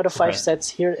 3 out of 5 sets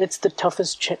here. It's the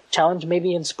toughest challenge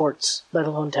maybe in sports, let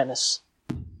alone tennis.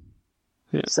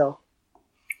 Yeah. So.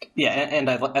 Yeah, and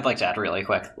I'd like to add really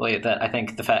quickly that I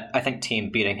think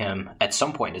Thiem beating him at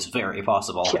some point is very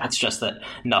possible. Yeah. It's just that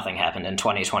nothing happened in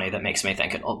 2020 that makes me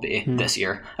think it'll be this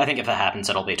year. I think if that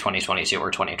happens, it'll be 2022 or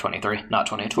 2023, not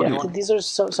 2021. Yeah, these are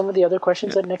some of the other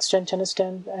questions that Next Gen Tennis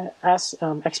Stand asks.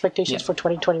 Expectations for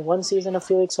 2021 season of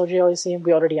Felix Auger-Aliassime.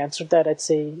 We already answered that. I'd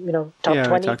say top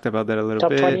 20. We talked about that a little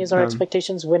top bit. Top 20 is our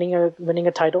expectations. Winning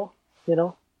a title,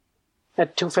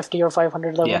 at 250 or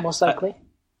 500 level most likely.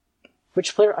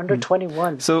 Which player under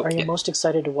 21 are you most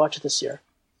excited to watch this year?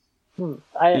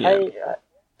 Either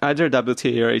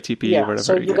WTA or ATP or whatever.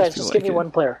 So you guys just give me one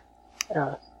player.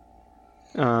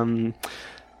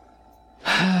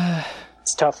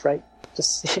 It's tough, right?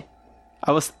 Because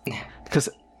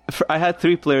I had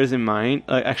 3 players in mind.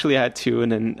 Actually, I had 2,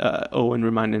 and then Owen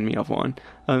reminded me of one.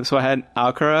 So I had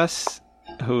Alcaraz,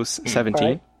 who's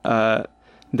 17. Right.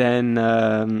 Then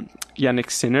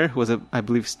Jannik Sinner, who was I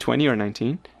believe 20 or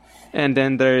 19. And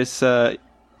then there's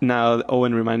now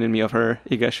Owen reminded me of her,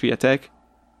 Iga Swiatek.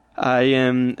 I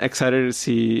am excited to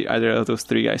see either of those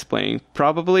 3 guys playing.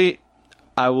 Probably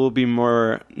I will be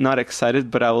more, not excited,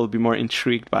 but I will be more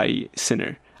intrigued by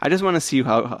Sinner. I just want to see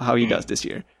how he does this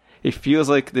year. It feels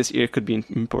like this year could be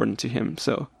important to him.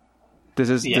 So this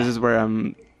is where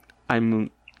I'm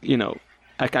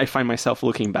I find myself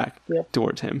looking back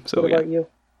towards him. So what about you?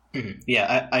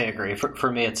 Yeah, I agree.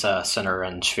 For me, it's Sinner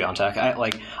and Swiatek.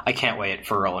 I can't wait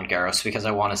for Roland Garros because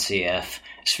I want to see if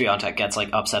Swiatek gets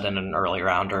upset in an early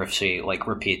round or if she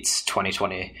repeats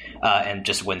 2020 and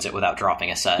just wins it without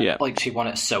dropping a set. Yeah. She won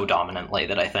it so dominantly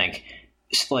that I think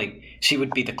she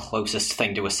would be the closest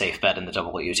thing to a safe bet in the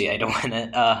WTA to win it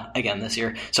again this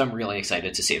year. So I'm really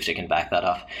excited to see if she can back that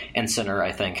up. And Sinner,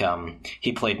 I think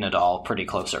he played Nadal pretty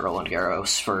close at Roland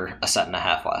Garros for a set and a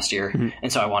half last year. Mm-hmm. And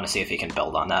so I want to see if he can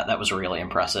build on that. That was really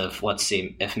impressive. Let's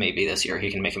see if maybe this year he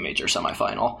can make a major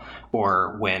semifinal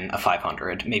or win a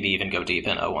 500, maybe even go deep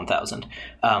in a 1000.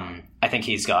 I think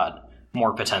he's got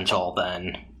more potential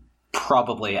than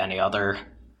probably any other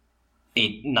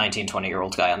 19,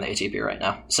 20-year-old guy on the ATP right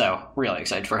now. So really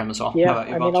excited for him as well. Yeah,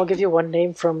 I'll give you one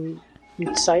name from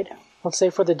each side. Let's say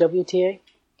for the WTA.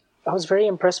 I was very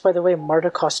impressed by the way Marta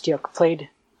Kostyuk played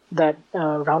that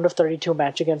round of 32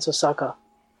 match against Osaka.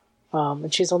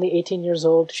 And she's only 18 years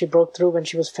old. She broke through when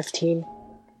she was 15.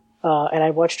 And I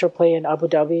watched her play in Abu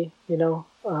Dhabi,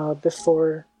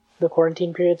 before the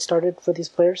quarantine period started for these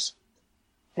players.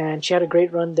 And she had a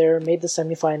great run there, made the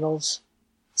semifinals.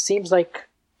 Seems like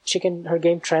her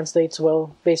game translates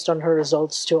well based on her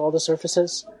results to all the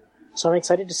surfaces. So I'm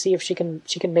excited to see if she can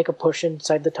make a push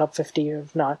inside the top 50, or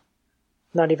if not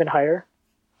even higher.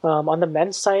 On the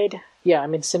men's side,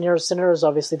 Sinner is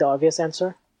obviously the obvious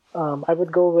answer. I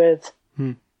would go with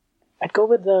one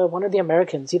of the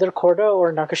Americans, either Korda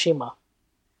or Nakashima.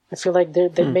 I feel like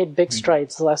they've made big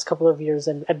strides the last couple of years,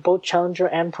 and at both challenger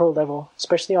and pro level,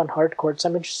 especially on hard courts.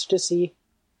 I'm interested to see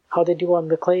how they do on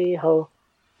the clay,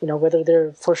 whether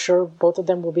they're for sure both of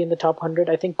them will be in the top 100.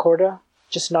 I think Korda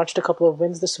just notched a couple of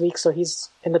wins this week, so he's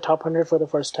in the top 100 for the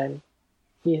first time.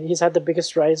 He's had the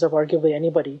biggest rise of arguably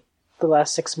anybody the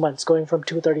last 6 months, going from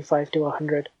 235 to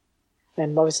 100,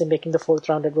 and obviously making the 4th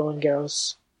round at Roland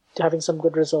Garros, to having some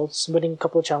good results, winning a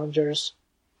couple of challengers,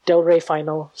 Del Rey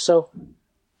final. So,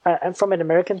 and from an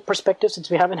American perspective,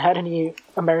 since we haven't had any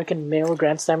American male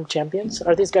Grand Slam champions,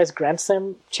 are these guys Grand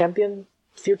Slam champion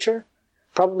future?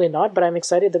 Probably not, but I'm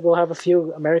excited that we'll have a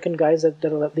few American guys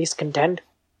that'll at least contend,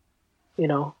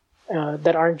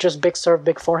 that aren't just big serve,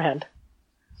 big forehand.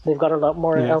 They've got a lot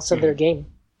more else in their game.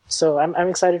 So I'm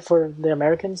excited for the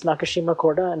Americans, Nakashima,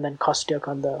 Korda, and then Kostyuk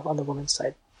on the women's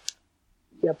side.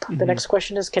 Yep. Mm-hmm. The next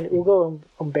question is, can Ugo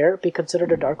Humbert be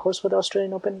considered a dark horse for the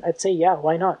Australian Open? I'd say yeah,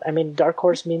 why not? Dark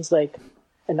horse means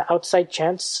an outside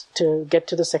chance to get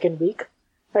to the second week.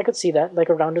 I could see that,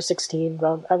 a round of 16.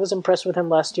 I was impressed with him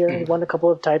last year. He won a couple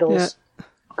of titles. Yeah.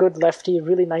 Good lefty,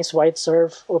 really nice wide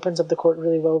serve. Opens up the court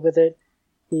really well with it.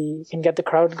 He can get the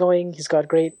crowd going. He's got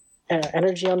great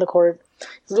energy on the court.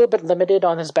 He's a little bit limited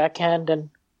on his backhand and,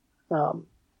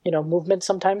 movement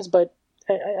sometimes, but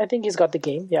I think he's got the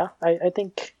game, yeah. I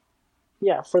think,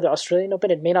 for the Australian Open,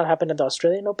 it may not happen at the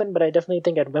Australian Open, but I definitely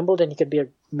think at Wimbledon he could be a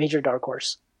major dark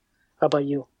horse. How about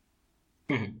you?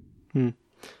 Mm-hmm.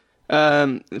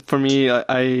 For me,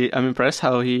 I'm impressed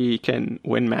how he can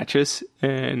win matches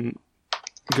and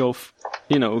go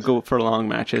for long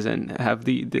matches and have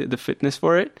the fitness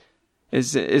for it.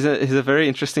 is a very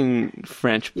interesting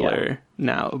French player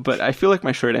now, but I feel like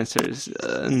my short answer is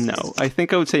no. I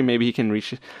think I would say maybe he can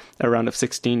reach a round of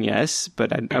 16, yes,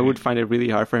 but I would find it really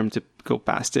hard for him to go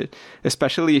past it,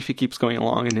 especially if he keeps going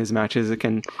along in his matches. I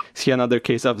can see another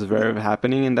case of Zverev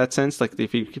happening in that sense, like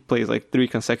if he plays like 3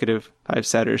 consecutive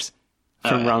 5-setters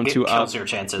from round 2 up. Kills your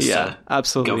chances. Yeah,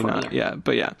 absolutely not. Yeah,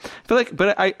 but I feel like,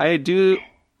 but I do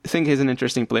think he's an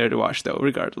interesting player to watch though,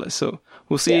 regardless. So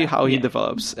we'll see how he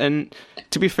develops. And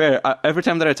to be fair, every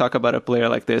time that I talk about a player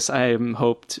like this, I am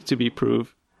hoped to be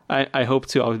I hope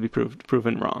to always be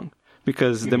proven wrong,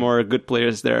 because the more good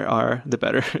players there are, the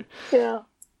better. Yeah.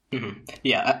 Mm-hmm.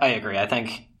 Yeah, I agree. I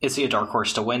think, is he a dark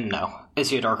horse to win? No. Is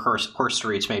he a dark horse to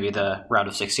reach maybe the round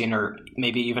of 16 or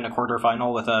maybe even a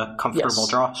quarterfinal with a comfortable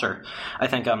draw? Sure. I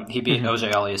think he beat Auger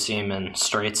Aliassime in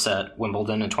straights at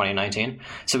Wimbledon in 2019,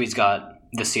 so he's got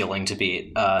the ceiling to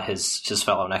beat his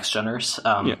fellow next geners.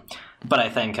 But I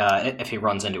think if he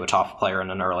runs into a top player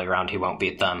in an early round, he won't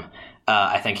beat them.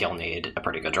 I think he'll need a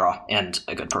pretty good draw and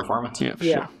a good performance.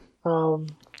 Yeah.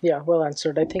 Yeah, well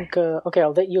answered. I think, okay,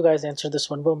 I'll let you guys answer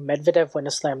this one. Will Medvedev win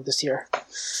a slam this year?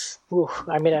 Ooh,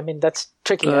 I mean, that's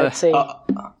tricky. I'd say,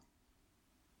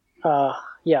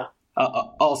 yeah.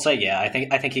 I'll say yeah. I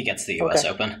think he gets the U.S.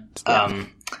 Open.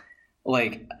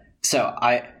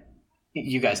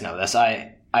 You guys know this.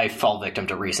 I fall victim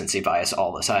to recency bias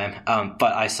all the time.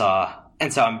 But I saw,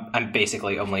 and so I'm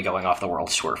basically only going off the World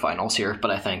Tour finals here.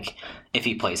 But I think if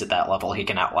he plays at that level, he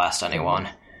can outlast anyone.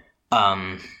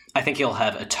 I think he'll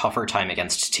have a tougher time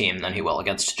against Thiem than he will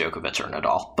against Djokovic or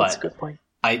Nadal. But that's a good point.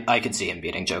 I could see him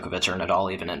beating Djokovic or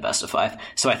Nadal even in best of 5.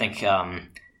 So I think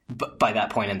by that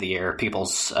point in the year,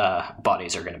 people's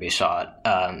bodies are going to be shot.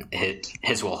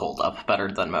 His will hold up better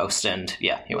than most, and he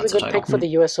wins the title. It's a good pick for the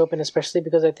U.S. Open, especially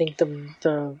because I think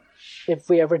the if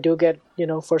we ever do get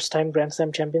first time Grand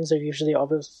Slam champions, they're usually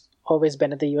always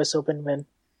been at the U.S. Open when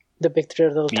the big 3 are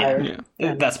a little tired.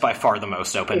 Yeah. That's by far the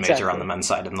most open major on the men's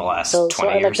side in the last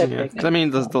 20 years. Like that pick. I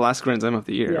mean, the last Grand Slam of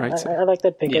the year, right? I like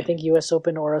that pick. I think U.S.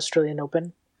 Open or Australian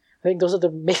Open. I think those are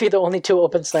maybe the only 2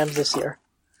 Open Slams this year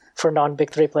for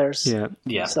non-big 3 players.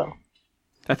 Yeah. So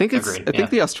I think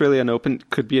the Australian Open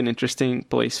could be an interesting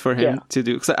place for him to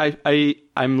do, because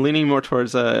I'm leaning more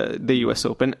towards the U.S.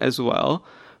 Open as well,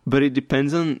 but it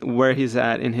depends on where he's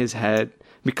at in his head,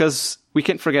 because we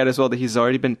can't forget as well that he's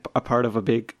already been a part of a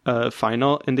big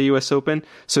final in the U.S. Open,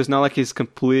 so it's not like he's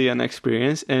completely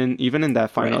inexperienced. And even in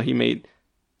that final, he made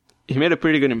a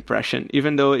pretty good impression,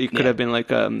 even though it could have been like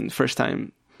first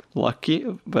time lucky.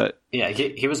 But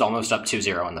he was almost up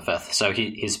 2-0 in the 5th, so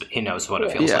he knows what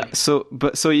it feels like. So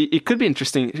it could be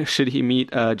interesting should he meet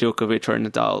Djokovic or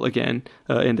Nadal again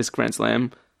in this Grand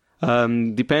Slam.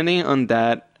 Depending on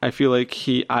that, I feel like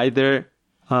he either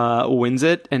wins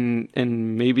it and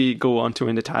maybe go on to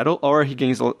win the title, or he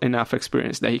gains enough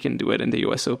experience that he can do it in the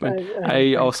U.S. Open.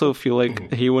 I also feel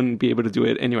like he wouldn't be able to do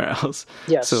it anywhere else.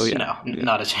 Yes. So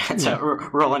not a chance. So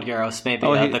Roland Garros, maybe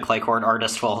the clay court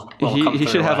artist will come he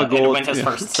should have a goal win his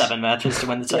first 7 matches to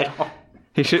win the title.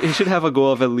 He should have a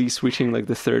goal of at least reaching like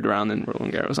the 3rd round in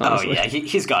Roland Garros, honestly. Oh yeah,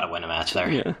 he's got to win a match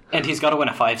there, and he's got to win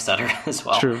a 5-setter as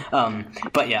well. True.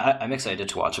 But I'm excited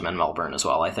to watch him in Melbourne as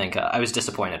well. I think I was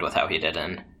disappointed with how he did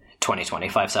in 2020.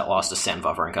 5-set loss to Stan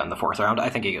Wawrinka in the 4th round. I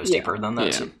think he goes deeper than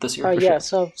that this year.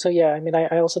 So I mean,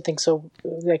 I also think so.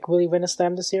 Like, will he win a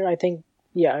slam this year? I think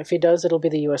if he does, it'll be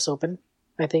the U.S. Open.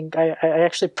 I think I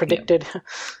actually predicted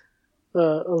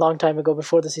a long time ago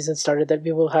before the season started that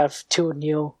we will have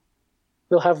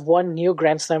we'll have one new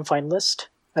Grand Slam finalist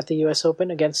at the U.S. Open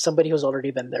against somebody who's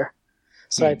already been there.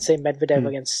 So I'd say Medvedev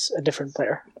against a different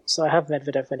player. So I have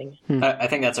Medvedev winning. I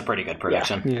think that's a pretty good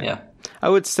prediction. Yeah. I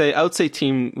would say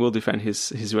Thiem will defend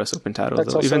his U.S. Open title,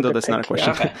 though, even though that's not a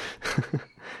question. Okay.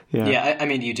 I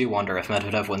mean, you do wonder if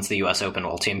Medvedev wins the U.S. Open,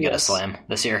 will Thiem get a slam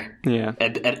this year? Yeah.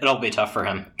 It'll be tough for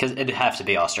him, because it'd have to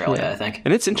be Australia, I think.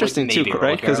 And it's interesting, too,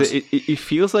 right? Because it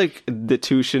feels like the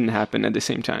 2 shouldn't happen at the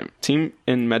same time. Thiem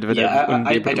and Medvedev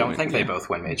I don't think they both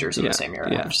win majors in the same year,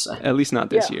 I have to say. At least not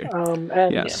this year.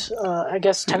 I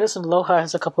guess Tennis and Loha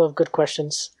has a couple of good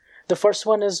questions. The first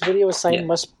one is, will you assign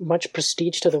much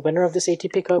prestige to the winner of this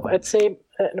ATP Cup? I'd say,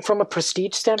 from a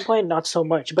prestige standpoint, not so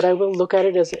much. But I will look at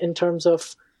it as in terms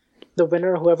of the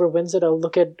winner, whoever wins it. I'll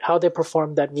look at how they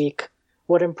performed that week.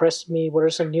 What impressed me? What are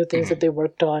some new things that they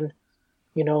worked on?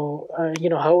 How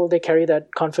will they carry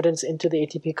that confidence into the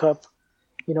ATP Cup?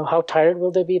 How tired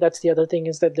will they be? That's the other thing,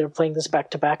 is that they're playing this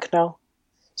back-to-back now.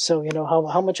 So,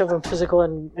 how much of a physical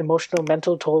and emotional,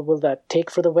 mental toll will that take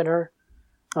for the winner?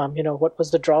 What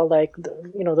was the draw like?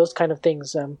 Those kind of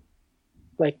things.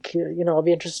 Like, I'll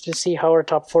be interested to see how our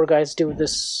top 4 guys do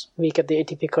this week at the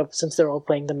ATP Cup, since they're all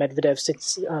playing the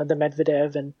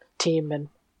Medvedev and team and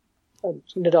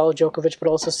Nadal, Djokovic, but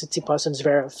also Tsitsipas and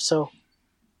Zverev. So,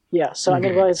 yeah. So, I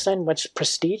mean, while it's not much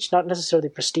prestige, not necessarily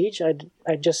prestige, I'd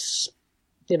just,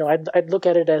 I'd look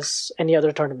at it as any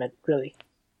other tournament, really.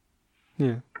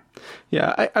 Yeah.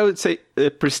 Yeah, I would say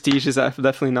prestige is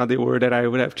definitely not the word that I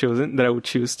would have chosen, that I would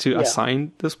choose to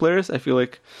assign those players. I feel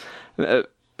like,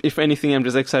 if anything, I'm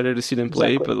just excited to see them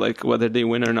play, but like whether they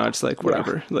win or not, it's like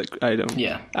whatever. Like I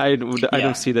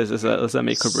don't see this as a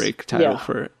make or break title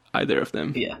for either of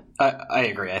them. Yeah, I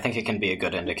agree. I think it can be a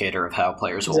good indicator of how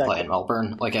players will play in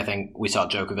Melbourne. Like, I think we saw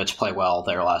Djokovic play well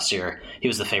there last year. He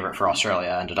was the favorite for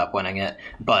Australia, ended up winning it.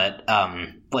 But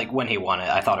like when he won it,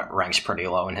 I thought it ranks pretty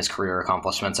low in his career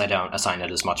accomplishments. I don't assign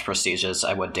it as much prestige as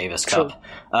I would Davis Cup.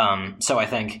 So I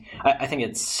think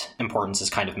its importance is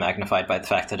kind of magnified by the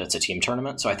fact that it's a team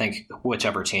tournament. So I think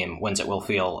whichever team wins it will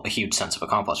feel a huge sense of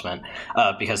accomplishment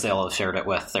because they'll have shared it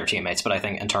with their teammates. But I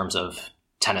think in terms of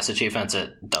tennis achievements,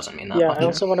 it doesn't mean that much. I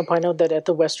also want to point out that at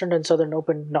the Western and Southern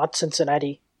Open, not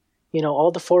Cincinnati,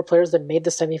 all the 4 players that made the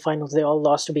semifinals, they all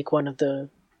lost week 1 of the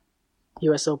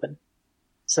U.S. Open.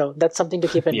 So that's something to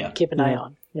keep an eye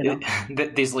on.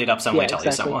 These lead-ups only tell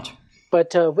you so much.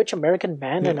 But which American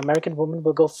man and American woman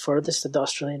will go furthest at the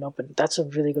Australian Open? That's a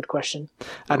really good question.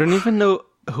 I don't even know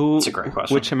It's a great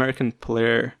question. which American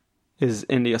player is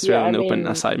in the Australian Open,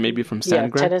 aside maybe from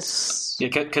Sandgren. Tennis. Yeah,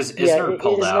 because Isner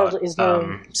pulled out.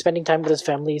 Isner spending time with his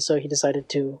family, so he decided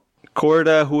to.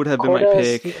 Korda, who would have been my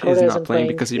pick, is not playing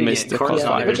because he missed the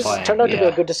qualifiers. Which turned out to be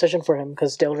a good decision for him,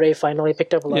 because Del Rey finally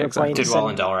picked up a lot of points. Did well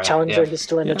in Del Rey. Challenger, he's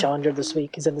still in the Challenger this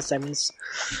week. He's in the semis.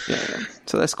 Yeah.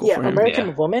 So that's cool for him.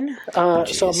 American woman.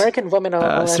 So American woman,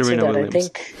 I'll answer Serena that. Williams. I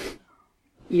think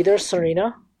either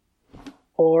Serena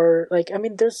or,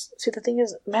 the thing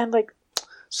is, man,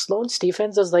 Sloane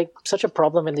Stephens is such a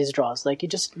problem in these draws. You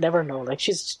just never know.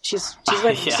 She's she's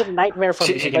a nightmare for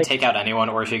me. She can take out anyone,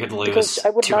 or she could lose. Because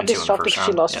I would not be 2-2 shocked if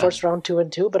she lost first round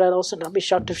 2-2, but I'd also not be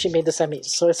shocked if she made the semis.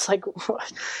 So it's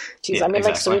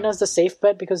exactly. Serena's the safe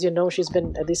bet because she's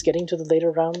been at least getting to the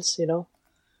later rounds.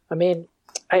 I mean,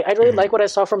 I really like what I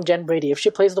saw from Jen Brady. If she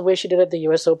plays the way she did at the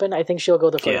U.S. Open, I think she'll go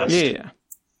the furthest.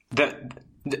 Yeah.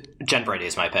 Jen Brady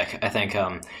is my pick. I think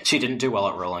she didn't do well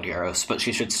at Roland Garros, but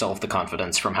she should still have the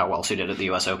confidence from how well she did at the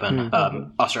U.S. Open.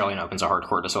 Australian Open's a hard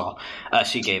court as well.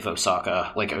 She gave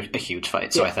Osaka a huge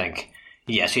fight, so I think,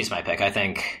 she's my pick. I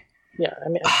think. Yeah, I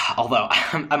mean, although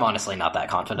I'm honestly not that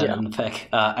confident in the pick.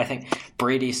 I think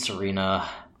Brady, Serena,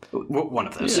 one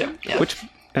of those two. Yeah.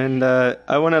 And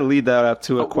I want to lead that up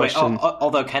to a question.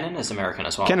 Although Kenin is American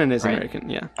as well. Kenin is American,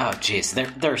 yeah. Oh, jeez.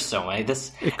 There are so many.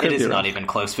 It is not even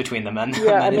close between the men.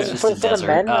 Yeah, I mean, for the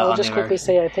men, I'll just quickly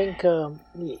say, I think,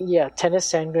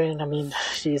 Tennis Sandgren, I mean,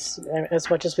 she's, as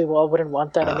much as we all wouldn't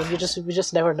want that, I mean, we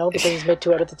just never know because he's made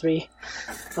 2 out of the 3.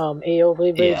 AO, will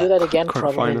he do that again?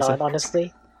 Probably not,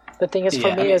 honestly. The thing is,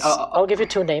 for me, I'll give you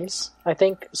 2 names. I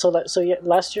think,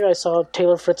 last year I saw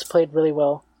Taylor Fritz played really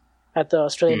well at the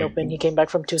Australian Open. He came back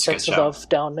from 2 sets to love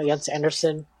down against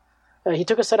Anderson. He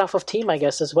took a set off of team, I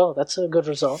guess, as well. That's a good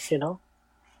result,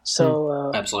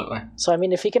 So absolutely. So I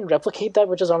mean, if he can replicate that,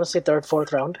 which is honestly 3rd,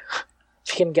 4th round,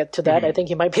 if he can get to that, I think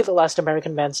he might be the last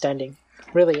American man standing,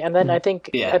 really. And then I think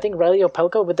Riley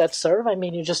Opelka with that serve. I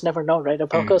mean, you just never know, right?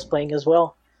 Opelka is playing as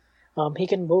well. He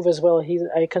can move as well.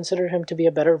 I consider him to be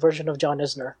a better version of John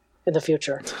Isner in the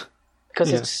future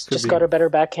because it's just got a better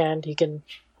backhand. He can.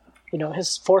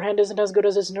 His forehand isn't as good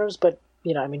as Isner's, but,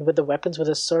 I mean, with the weapons, with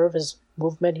his serve, his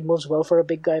movement, he moves well for a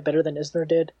big guy, better than Isner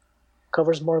did.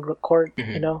 Covers more court,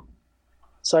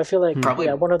 So I feel like,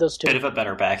 probably one of those 2. Bit of a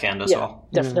better backhand as well.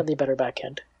 Definitely better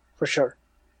backhand, for sure.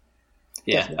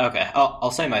 Yeah, definitely. Okay.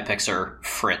 I'll say my picks are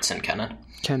Fritz and Kenin.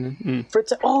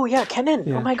 Fritz, Kenin.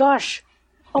 Yeah. Oh my gosh.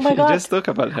 Just look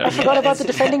about her. I forgot about the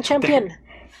defending champion.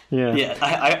 Yeah,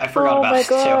 I forgot about it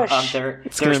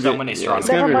too. There's so many strong.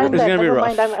 Never mind.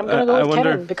 I'm gonna go with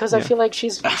Kenin because I feel like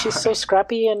she's so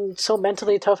scrappy and so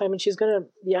mentally tough. I mean, she's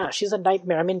a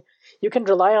nightmare. I mean, you can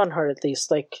rely on her at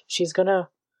least. She's gonna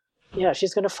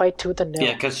fight tooth and nail.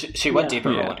 Yeah, because she went deep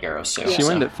at Roland Garros too. She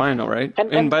went the final, right?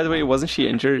 And by the way, wasn't she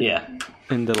injured?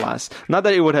 In the last, not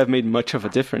that it would have made much of a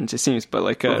difference, it seems, but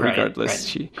regardless,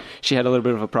 she had a little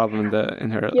bit of a problem in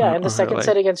her. In the second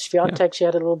set against Swiatek, she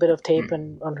had a little bit of tape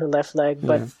on her left leg,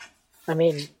 but I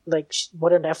mean,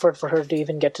 what an effort for her to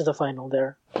even get to the final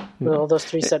there with all those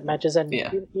 3-set matches, and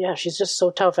she's just so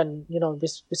tough. And we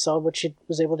saw what she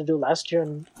was able to do last year,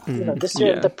 and this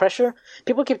year the pressure.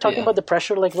 People keep talking about the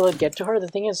pressure, will it get to her? The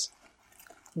thing is,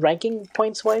 ranking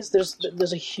points wise,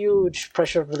 there's a huge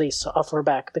pressure release off her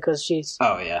back because she's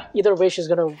either way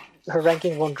her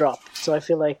ranking won't drop. So I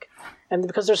feel like, and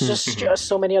because there's just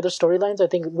so many other storylines, I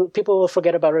think people will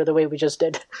forget about her the way we just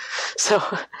did. So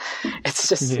it's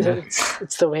just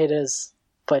it's the way it is.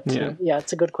 But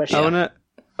it's a good question.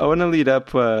 I wanna lead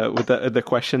up with the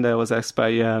question that was asked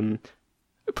by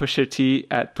Pusher T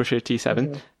at Pusher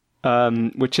T7,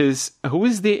 which is, who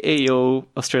is the AO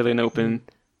Australian Open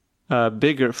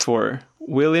bigger for,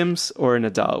 Williams or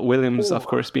Nadal? Williams, of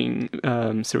course, being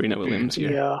Serena Williams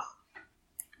here. Yeah.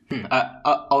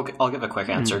 I'll give a quick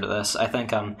answer to this. I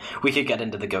think we could get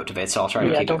into the GOAT debate, so I'll try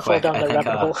to keep it quick.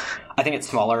 I think it's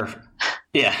smaller.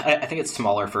 Yeah, I think it's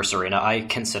smaller for Serena. I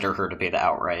consider her to be the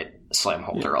outright slam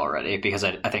holder already, because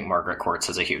I think Margaret Courts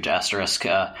has a huge asterisk.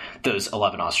 Those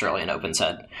 11 Australian Opens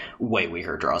had way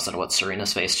weaker draws than what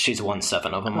Serena's faced. She's won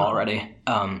 7 of them already.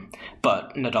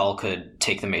 But Nadal could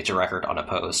take the major record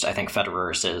unopposed. I think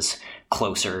Federer's is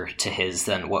closer to his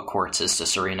than what Courts is to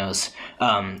Serena's,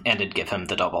 and it'd give him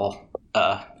the double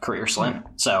career slam.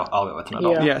 So I'll go with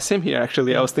Nadal. Yeah, same here,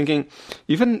 actually. I was thinking,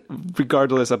 even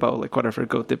regardless about like whatever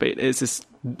GOAT debate is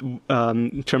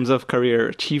in terms of career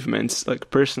achievements, like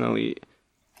personally,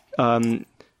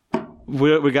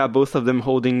 we got both of them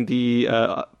holding the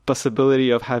possibility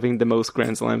of having the most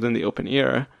Grand Slams in the Open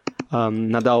era.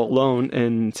 Nadal alone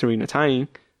and Serena tying.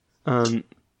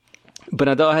 But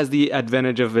Nadal has the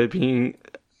advantage of it being,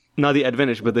 not the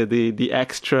advantage, but the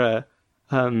extra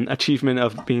achievement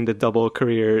of being the double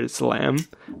career slam.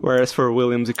 Whereas for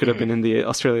Williams, it could have been in the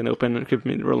Australian Open, it could have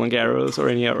been Roland Garros or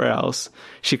anywhere else.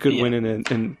 She could win it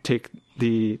and take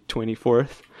the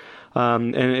 24th.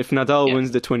 And if Nadal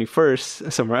wins the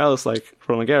 21st somewhere else, like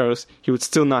Roland Garros, he would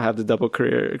still not have the double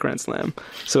career Grand Slam.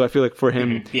 So I feel like for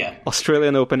him,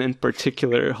 Australian Open in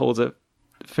particular holds a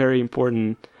very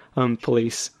important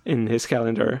place in his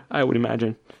calendar, I would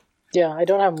imagine. Yeah, I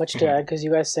don't have much to add because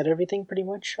you guys said everything pretty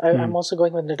much. I'm also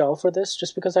going with Nadal for this,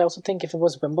 just because I also think if it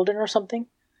was Wimbledon or something,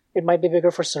 it might be bigger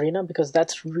for Serena, because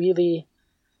that's really,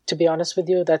 to be honest with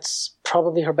you, that's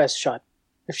probably her best shot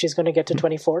if she's going to get to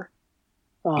 24.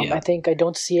 I think I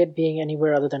don't see it being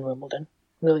anywhere other than Wimbledon,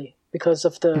 really, because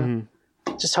of the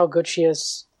just how good she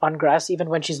is on grass, even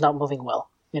when she's not moving well,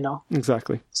 you know?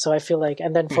 Exactly. So I feel like,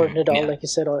 and then for Nadal, like you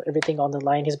said, everything on the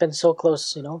line, he's been so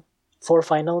close, 4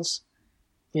 finals.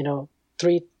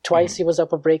 Twice he was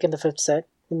up a break in the 5th set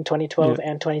in 2012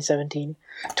 and 2017.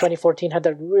 2014 had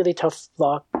that really tough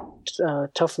luck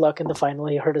in the final.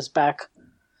 He hurt his back.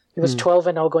 He was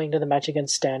 12-0 going to the match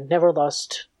against Stan. Never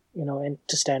lost, to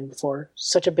Stan before.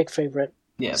 Such a big favorite.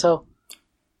 Yeah. So.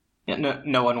 Yeah.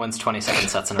 No one wins 27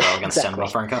 sets in a row against Stan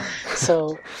Wawrinka.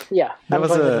 So I'm going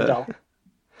with Nadal.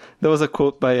 There was a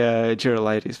quote by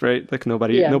Gerolaitis, right? Like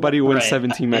nobody wins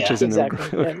 17 matches in a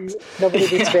row. Nobody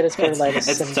beats Betis Gerolaitis.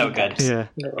 It's so good. Yeah,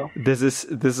 this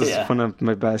is one of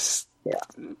my best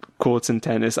quotes in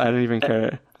tennis. I don't even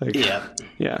care.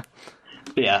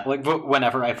 Yeah. Like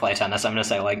whenever I play tennis, I'm gonna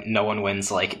say like no one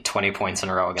wins like 20 points in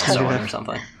a row against someone or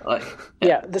something.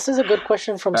 This is a good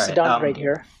question from Siddhant right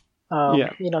here. Do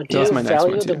you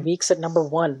value the weeks at number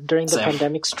 1 during the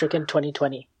pandemic-stricken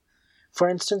 2020? For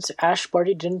instance, Ash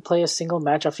Barty didn't play a single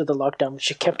match after the lockdown, but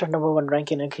she kept her number 1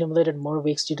 ranking and accumulated more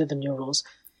weeks due to the new rules.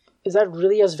 Is that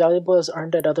really as valuable as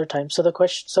earned at other times? So the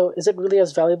question, is it really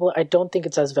as valuable? I don't think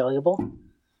it's as valuable.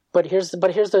 But here's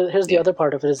the other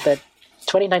part of it, is that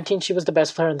 2019 she was the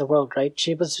best player in the world, right?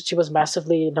 She was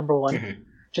massively number 1,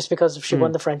 just because she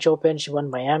won the French Open, she won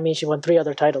Miami, she won 3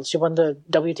 other titles, she won the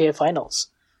WTA finals.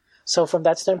 So from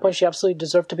that standpoint, she absolutely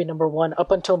deserved to be number 1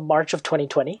 up until March of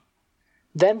 2020.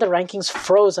 Then the rankings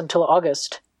froze until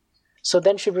August. So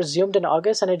then she resumed in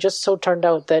August, and it just so turned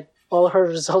out that all her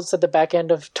results at the back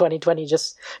end of 2020,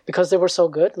 just because they were so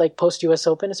good, like post-US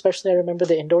Open, especially I remember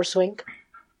the indoor swing,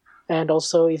 and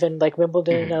also even like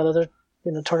Wimbledon and other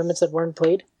tournaments that weren't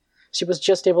played, she was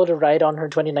just able to ride on her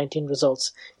 2019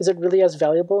 results. Is it really as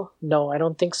valuable? No, I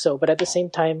don't think so. But at the same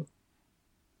time,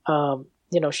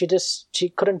 she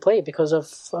couldn't play because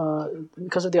of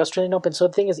the Australian Open. So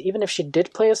the thing is, even if she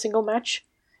did play a single match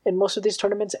in most of these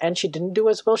tournaments and she didn't do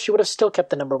as well, she would have still kept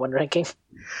the number 1 ranking.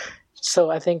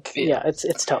 So I think,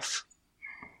 it's tough.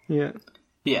 Yeah.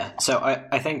 Yeah. So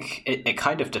I think it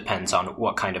kind of depends on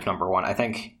what kind of number 1. I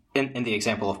think in the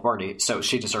example of Barty, so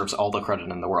she deserves all the credit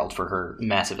in the world for her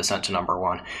massive ascent to number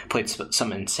 1. Played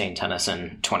some insane tennis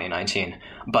in 2019,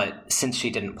 but since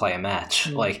she didn't play a match,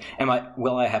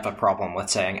 will I have a problem with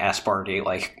saying Ash Barty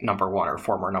like number 1 or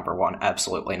former number 1?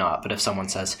 Absolutely not. But if someone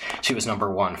says she was number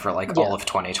 1 for all of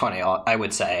 2020, I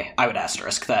would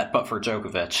asterisk that. But for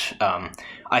Djokovic,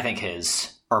 I think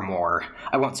his are more,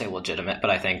 I won't say legitimate, but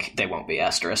I think they won't be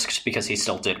asterisked, because he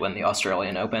still did win the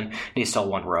Australian Open, and he still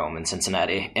won Rome and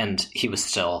Cincinnati, and he was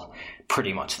still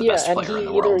pretty much the best player in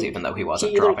the world, even though he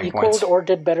wasn't dropping points. He equaled or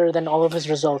did better than all of his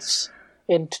results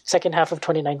in second half of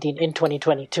 2019 in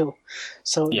 2022.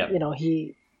 So, Yep.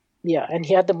 and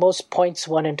he had the most points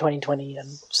won in 2020, and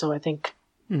so I think...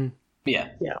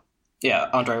 Yeah,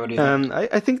 Andre, what do you think?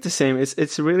 I think the same.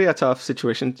 It's really a tough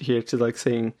situation here to like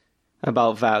saying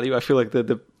about value. I feel like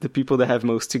the people that have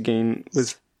most to gain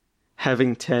with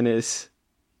having tennis,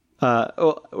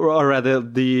 or rather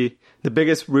the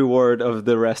biggest reward of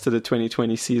the rest of the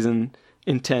 2020 season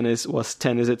in tennis was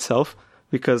tennis itself,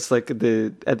 because like at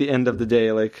the end of the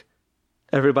day, like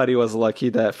everybody was lucky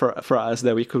that for us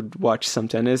that we could watch some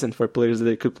tennis, and for players that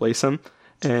they could play some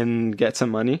and get some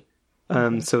money.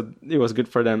 So it was good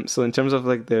for them. So in terms of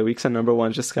like the weeks at number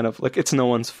one, just kind of like, it's no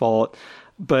one's fault.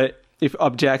 But if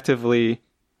objectively,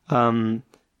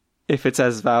 if it's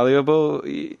as valuable,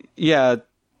 yeah,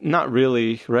 not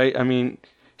really, right? I mean,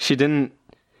 she didn't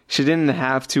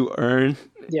have to earn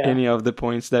any of the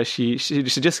points that she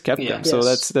just kept them. So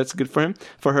that's good for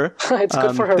her. It's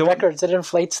good for her records. It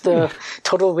inflates the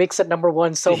total weeks at number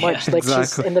one so much. Like exactly.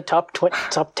 She's in the top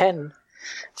 10.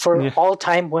 For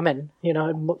all-time women,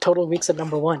 total weeks at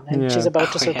number one. And she's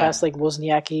about to surpass like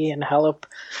Wozniacki and Halep,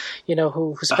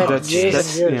 who spent years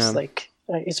and years. Yeah. Like,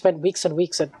 he spent weeks and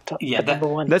weeks at number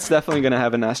one. That's definitely going to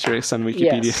have an asterisk on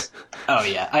Wikipedia. Yes. Oh,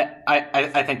 yeah.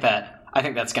 I think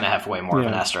that's going to have way more of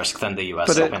an asterisk than the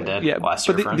U.S. Open did last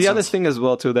year, But the other thing as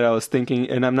well, too, that I was thinking,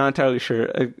 and I'm not entirely sure,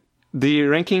 the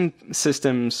ranking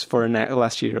systems for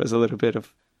last year was a little bit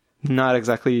of not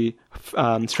exactly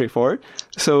straightforward.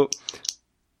 So...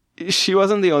 she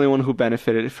wasn't the only one who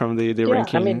benefited from the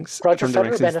rankings. I mean, Roger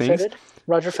Federer benefited.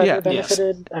 Roger Federer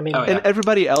benefited. Yes. I mean, and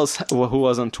everybody else who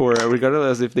was on tour,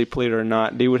 regardless if they played or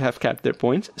not, they would have kept their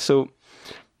points. So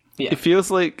it feels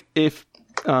like if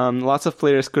lots of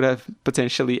players could have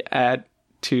potentially add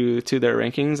to their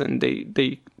rankings, and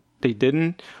they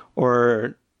didn't,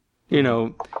 or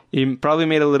it probably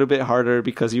made it a little bit harder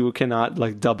because you cannot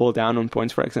like double down on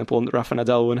points. For example, Rafa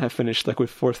Nadal wouldn't have finished like with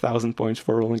 4,000 points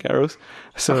for Roland Garros.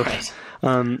 So,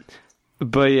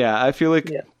 but yeah, I feel like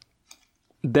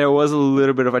there was a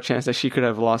little bit of a chance that she could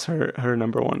have lost her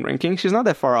number one ranking. She's not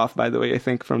that far off, by the way, I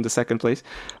think, from the second place.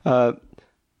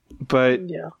 But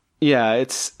yeah,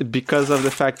 it's because of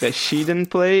the fact that she didn't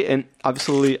play, and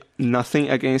absolutely nothing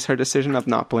against her decision of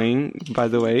not playing, by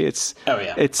the way. It's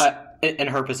in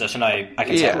her position, I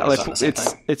can say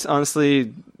it's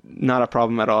honestly not a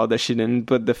problem at all that she didn't.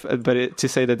 But to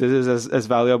say that this is as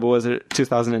valuable as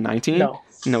 2019,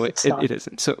 no, it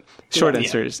isn't. So short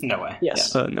answer is no way.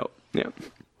 Yes, no,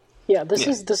 This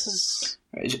is.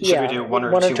 Should we do one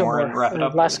or two more and wrap it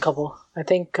up? Last couple, I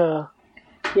think. I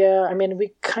mean,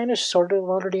 we kind of sort of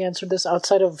already answered this.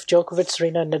 Outside of Djokovic,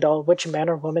 Serena, and Nadal, which man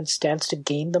or woman stands to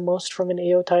gain the most from an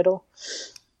AO title?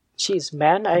 Jeez,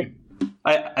 man, I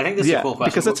think this is a cool question.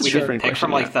 Because that's a different question.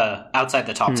 From like the outside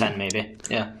the top 10, maybe.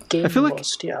 Yeah. I feel like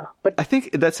most, but I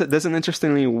think that's an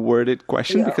interestingly worded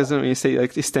question, because when you say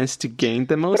like it stands to gain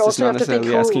the most, it's not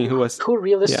necessarily asking who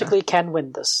realistically can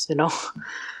win this.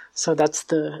 So that's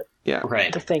the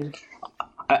the thing.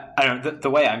 I don't know, the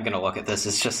way I'm going to look at this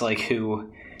is just like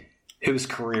whose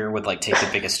career would like take the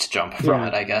biggest jump from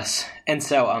it, I guess. And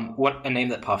so what a name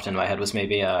that popped in my head was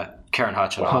maybe Karen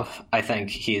Khachanov. I think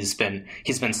he's been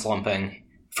slumping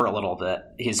for a little bit.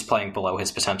 He's playing below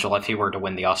his potential. If he were to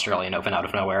win the Australian Open out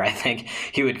of nowhere, I think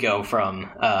he would go from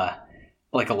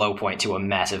like a low point to a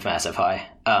massive high.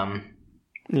 I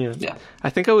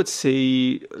think I would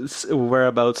say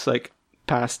whereabouts like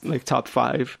past like top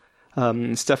 5.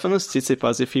 Stefanos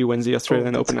Tsitsipas, if he wins the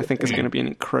Australian Open, I think is going to be an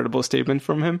incredible statement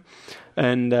from him,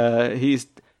 and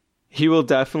he will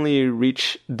definitely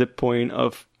reach the point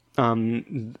of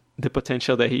the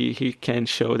potential that he can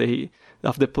show,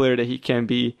 of the player that he can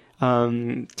be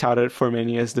touted for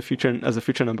many as a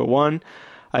future number one.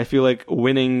 I feel like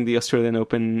winning the Australian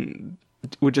Open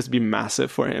would just be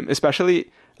massive for him, especially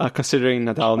considering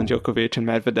Nadal and Djokovic and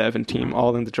Medvedev and team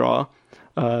all in the draw.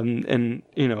 And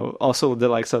also the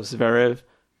likes of Zverev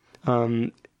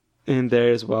in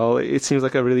there as well. It seems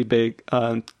like a really big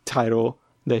title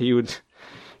that he would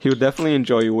definitely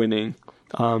enjoy winning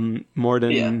more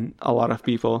than a lot of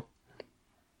people.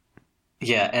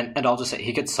 Yeah, and I'll just say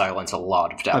he could silence a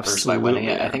lot of doubters by winning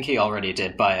it. I think he already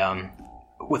did by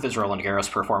with his Roland Garros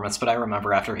performance, but I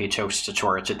remember after he choked to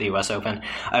Coric at the U.S. Open,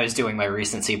 I was doing my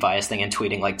recency bias thing and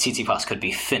tweeting like Tsitsipas could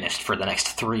be finished for the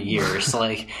next 3 years,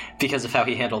 like because of how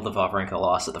he handled the Wawrinka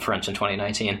loss at the French in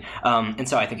 2019. And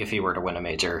so I think if he were to win a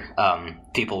major,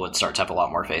 people would start to have a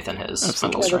lot more faith in his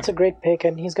mental strength. That's a great pick,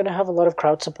 and he's going to have a lot of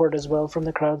crowd support as well from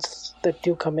the crowds that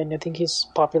do come in. I think he's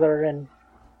popular, and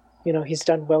he's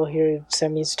done well here at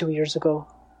semis 2 years ago.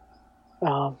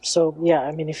 So yeah,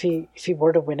 I mean, if he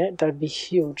were to win it, that would be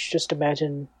huge. Just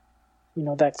imagine,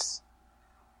 just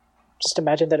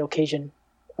imagine that occasion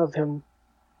of him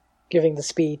giving the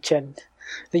speech and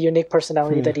the unique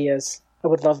personality that he has. I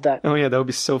would love that. Oh yeah, that would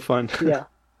be so fun. Yeah,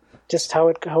 just how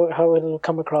it'll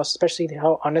come across, especially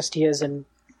how honest he is in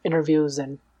interviews,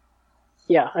 and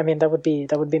yeah, I mean that would be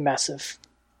massive.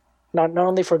 Not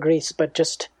only for Greece, but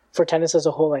just for tennis as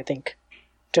a whole. I think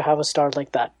to have a star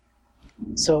like that.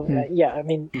 So, yeah, I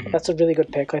mean, that's a really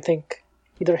good pick. I think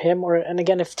either him and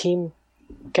again, if Thiem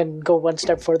can go one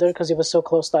step further, because he was so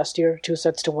close last year,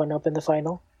 2-1 up in the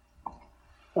final.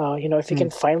 If he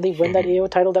can finally win that AO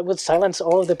title, that would silence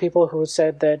all of the people who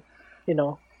said that,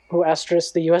 who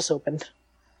asterisk the US Open.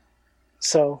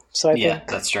 So I think...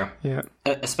 that's true. Yeah.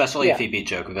 Especially if he beat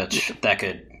Djokovic,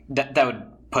 that would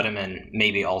put him in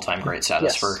maybe all-time great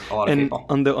status for a lot of people.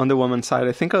 And on the women's side,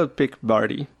 I think I would pick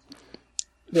Barty.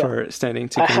 For standing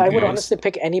to I would honestly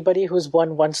pick anybody who's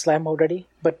won one slam already,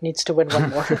 but needs to win one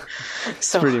more.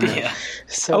 So, I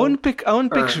wouldn't pick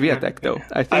Swiatek though.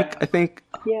 I think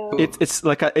it's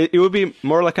like it would be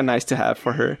more like a nice to have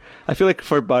for her. I feel like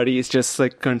for Barty, it's just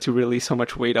like going to release so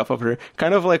much weight off of her,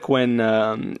 kind of like when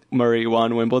Murray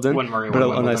won Wimbledon, but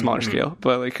on a smaller scale.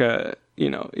 But like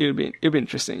it'd be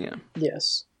interesting. Yeah.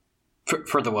 Yes.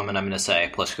 For the woman, I'm going to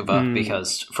say Pliskova,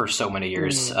 because for so many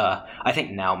years, I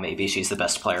think now maybe she's the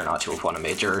best player not to have won a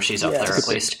major, or she's up there at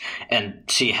least, and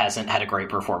she hasn't had a great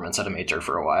performance at a major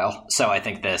for a while. So I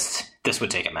think this would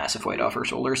take a massive weight off her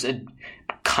shoulders. It'd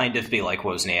kind of be like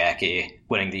Wozniacki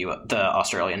winning the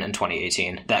Australian in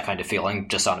 2018, that kind of feeling,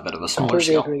 just on a bit of a smaller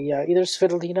scale. I agree, yeah. Either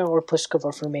Svitolina or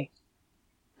Pliskova for me.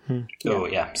 Oh,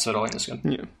 yeah, Svitolina's good.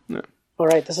 Yeah. All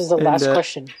right, this is the last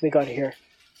question we got here.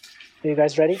 Are you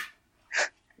guys ready?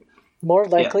 More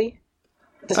likely,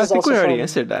 I think we already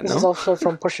answered that. This is also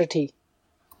from Pusha T.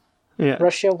 Yeah.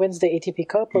 Russia wins the ATP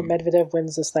Cup or Medvedev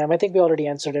wins the Slam. I think we already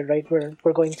answered it, right? We're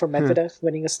going for Medvedev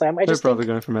winning a Slam. We're probably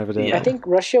going for Medvedev. Yeah. I think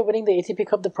Russia winning the ATP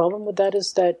Cup, the problem with that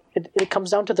is that it comes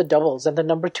down to the doubles and the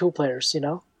number 2 players,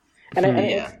 And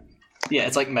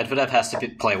it's like Medvedev has to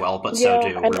play well, but so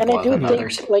do and I do think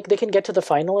others. Like they can get to the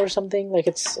final or something. Like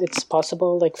it's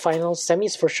possible, like finals,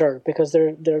 semis for sure, because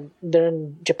they're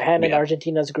in Japan and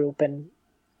Argentina's group, and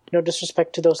no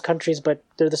disrespect to those countries, but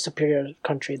they're the superior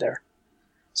country there.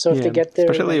 So if they get there,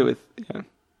 especially with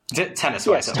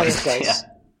tennis-wise,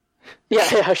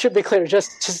 Yeah, I should be clear.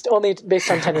 Just only based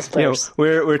on tennis players.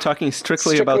 We're talking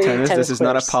strictly about tennis. This is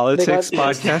not a politics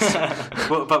podcast.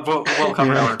 But we'll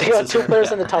cover our They got 2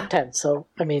 players in the top 10, so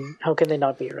I mean, how can they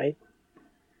not be, right?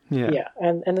 Yeah.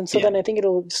 And then then I think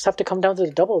it'll just have to come down to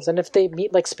the doubles. And if they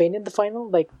meet like Spain in the final,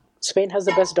 like Spain has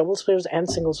the best doubles players and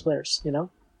singles players,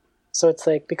 So it's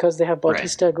like because they have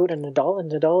Bautista Agut and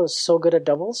Nadal is so good at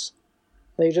doubles,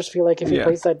 that you just feel like if he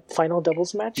plays that final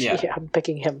doubles match, I'm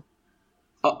picking him.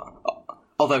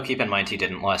 Although, keep in mind, he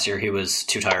didn't last year. He was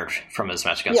too tired from his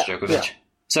match against Djokovic. Yeah.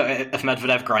 So if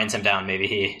Medvedev grinds him down, maybe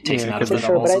he takes him out of the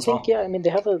doubles but as well. I mean,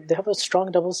 they have a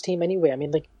strong doubles team anyway. I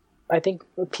mean, like, I think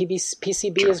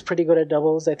PCB is pretty good at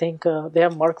doubles. I think they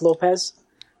have Mark Lopez.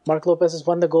 Mark Lopez has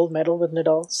won the gold medal with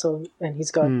Nadal, and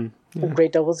he's got a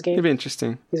great doubles game. It'd be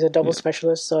interesting. He's a doubles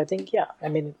specialist, so I think, I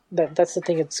mean, that's the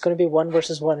thing. It's going to be 1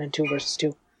 versus 1 and 2 versus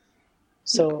 2.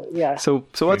 So, yeah. So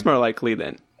what's more likely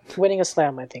then? Winning a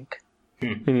Slam, I think.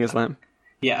 Winning a Slam.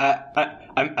 Yeah,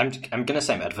 I'm gonna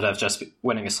say Medvedev just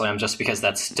winning a Slam just because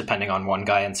that's depending on one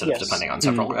guy instead of depending on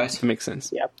several guys. That makes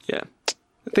sense. Yeah. Yeah.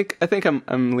 I think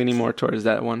I'm leaning more towards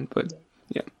that one, but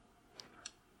yeah.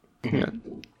 Yeah.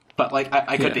 But like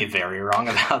I could be very wrong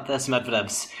about this.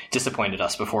 Medvedev's disappointed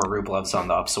us before Rublev's on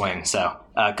the upswing, so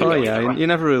could go either way. You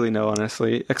never really know,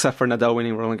 honestly, except for Nadal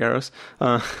winning Roland Garros.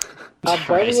 While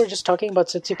we were just talking about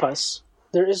Tsitsipas,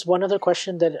 there is one other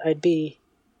question that I'd be...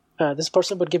 this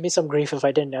person would give me some grief if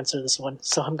I didn't answer this one,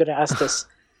 so I'm going to ask this.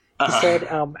 He said,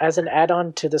 as an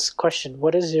add-on to this question,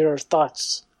 what is your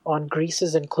thoughts on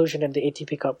Greece's inclusion in the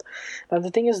ATP Cup? Now, the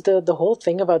thing is, the whole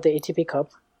thing about the ATP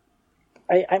Cup,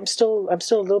 I'm still a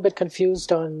little bit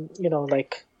confused on, I know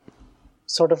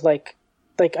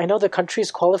the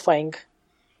countries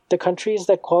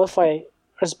that qualify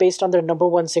is based on their number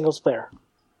 1 singles player.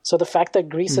 So the fact that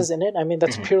Greece is in it, I mean,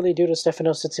 that's purely due to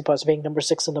Stefanos Tsitsipas being number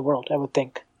 6 in the world, I would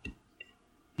think.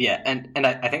 Yeah, and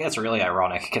I think that's really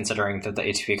ironic considering that the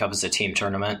ATP Cup is a team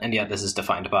tournament, and yet this is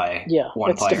defined by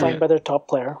one player. It's defined by their top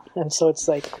player, and so it's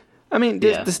like... I mean,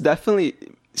 this definitely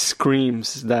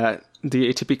screams that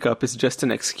the ATP Cup is just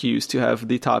an excuse to have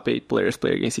the top 8 players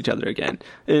play against each other again,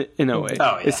 in a way.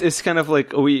 Oh, yeah. It's kind of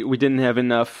like we didn't have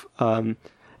enough...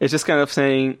 it's just kind of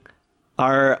saying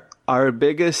our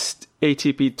biggest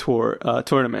ATP tour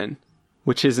tournament,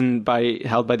 which isn't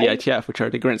held by the ITF, which are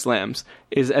the Grand Slams,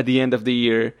 is at the end of the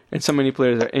year, and so many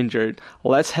players are injured.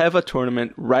 Let's have a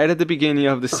tournament right at the beginning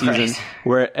of the season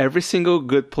where every single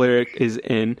good player is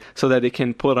in, so that they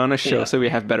can put on a show, so we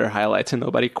have better highlights and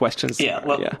nobody questions.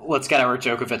 Let's get our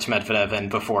Djokovic Medvedev in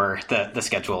before the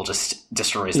schedule just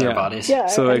destroys their bodies. Yeah,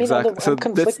 exactly. So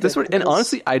that's what, and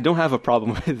honestly, I don't have a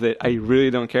problem with it. I really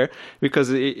don't care, because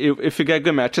if you get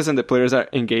good matches and the players are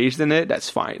engaged in it, that's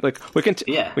fine. Like we can,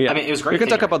 I mean, it was great. We can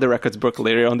talk about the records book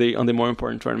later on the more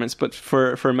important tournaments, but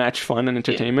for match fun and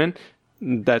entertainment,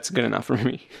 that's good enough for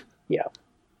me. Yeah,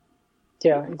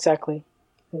 exactly.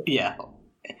 Yeah.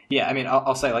 I mean,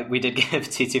 I'll say, like, we did give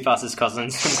Tsitsipas'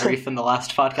 cousins some grief in the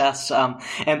last podcast.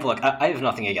 And look, I have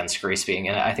nothing against Greece being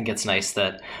in it. I think it's nice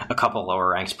that a couple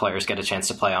lower-ranked players get a chance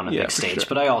to play on a big stage. Sure.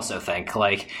 But I also think,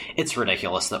 like, it's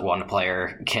ridiculous that one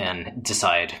player can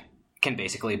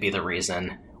basically be the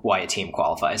reason why a team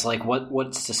qualifies. Like,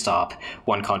 what's to stop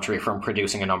one country from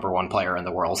producing a number one player in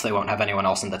the world? So they won't have anyone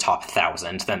else in the top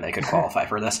 1,000, then they could qualify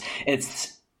for this.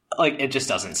 It's like, it just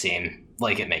doesn't seem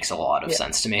like it makes a lot of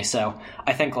sense to me. So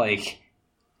I think, like,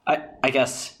 I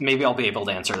guess maybe I'll be able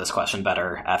to answer this question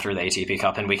better after the ATP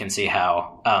Cup, and we can see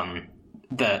how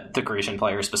the Grecian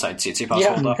players besides Tsitsipas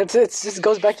hold up. It just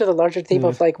goes back to the larger theme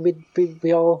of, like, we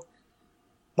all,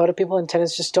 a lot of people in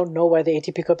tennis just don't know why the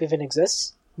ATP Cup even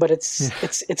exists. But it's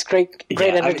great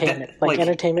entertainment, like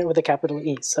entertainment with a capital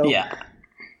E. So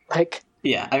I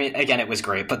mean, again, it was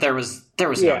great, but there was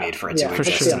no need for it to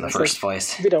exist in the first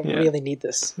place. We don't really need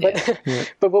this, but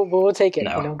but we'll take it.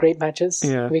 No. Great matches,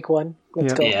 week 1.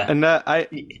 Let's go. Yeah. And I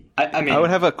mean, I would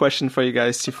have a question for you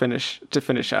guys to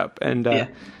finish up, and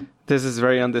this is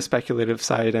very on the speculative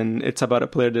side, and it's about a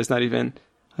player that's not even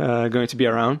going to be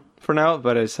around for now,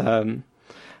 but it's.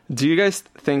 Do you guys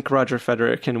think Roger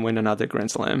Federer can win another Grand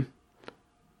Slam?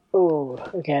 Oh,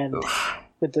 again,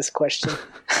 with this question.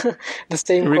 The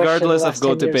same regardless question of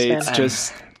goal debates,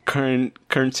 just current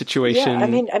situation,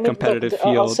 competitive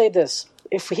field. I'll say this.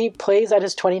 If he plays at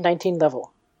his 2019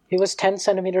 level, he was 10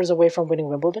 centimeters away from winning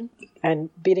Wimbledon and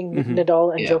beating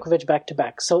Nadal and Djokovic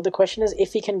back-to-back. So the question is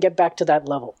if he can get back to that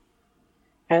level.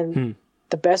 And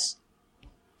the best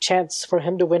chance for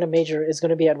him to win a major is going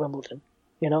to be at Wimbledon,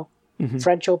 you know?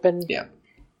 French Open,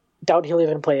 doubt he'll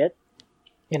even play it.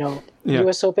 You know,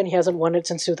 U.S. Open, he hasn't won it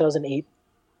since 2008.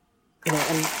 You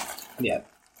know,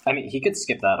 I mean, he could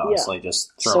skip that, honestly,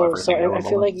 just throw everything at Wimbledon. I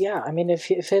feel like, I mean, if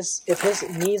his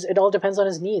knees, it all depends on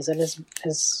his knees and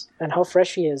his and how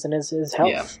fresh he is and his health.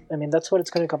 Yeah. I mean, that's what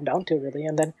it's going to come down to, really.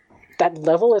 And then that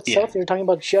level itself, you're talking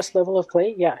about just level of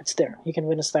play, it's there. You can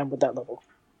win a slam with that level.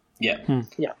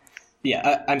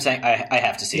 Yeah, I'm saying I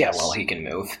have to see how well he can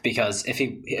move, because if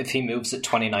he moves at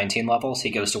 2019 levels, he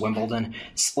goes to Wimbledon.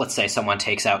 Let's say someone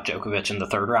takes out Djokovic in the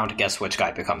third round. Guess which guy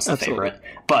becomes the favorite?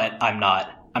 But I'm not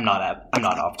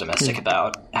optimistic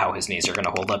about how his knees are going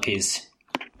to hold up. Is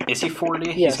he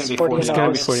 40? Yes, he's going to be 40. He's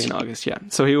going to be 40 in August. Yeah,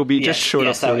 so he will be just short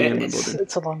of 40 in Wimbledon.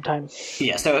 It's a long time.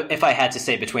 Yeah, so if I had to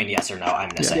say between yes or no, I'm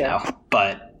going to say no.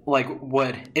 But like,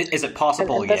 is it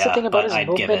possible? And that's the thing about his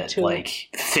I'd give it too. Like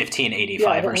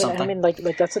 1585 or something. I mean, like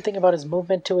that's the thing about his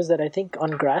movement too, is that I think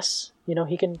on grass, you know,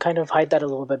 he can kind of hide that a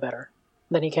little bit better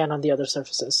than he can on the other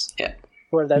surfaces. Yeah,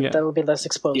 where that will be less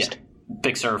exposed. Yeah,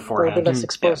 big serve forehand. Will be less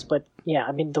exposed, but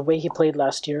I mean, the way he played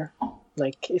last year,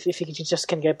 like if he just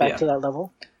can get back to that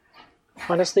level.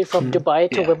 Honestly, from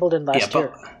Dubai to Wimbledon last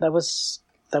year, that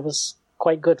was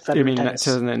quite good. Federer you mean tennis.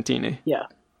 2019? Yeah.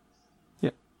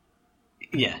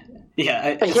 Yeah.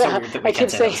 It's so weird that we can't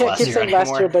say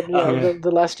last year, but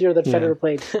the last year that Federer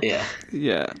played,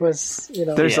 was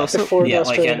there's also before the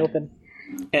Australian Open.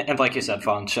 And like you said,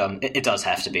 Fonch, it does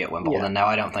have to be at Wimbledon. Now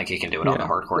I don't think he can do it on the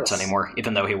hard courts anymore,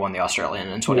 even though he won the Australian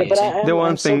in 2018. But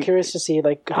I'm so curious to see,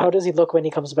 like, how does he look when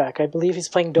he comes back? I believe he's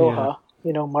playing Doha.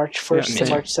 March 1st to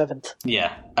March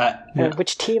 7th.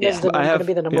 Which team is going to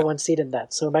be the number one seed in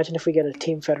that? So imagine if we get a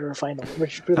Team Federer final.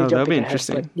 Which really that'd be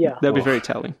interesting. That'd be very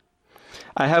telling.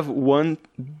 I have one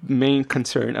main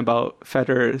concern about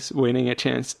Federer's winning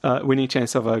chance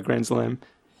of a Grand Slam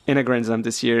in a Grand Slam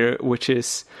this year, which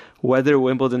is whether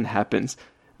Wimbledon happens,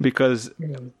 because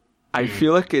I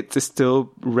feel like it's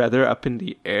still rather up in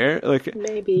the air. Like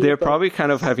they're probably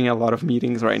kind of having a lot of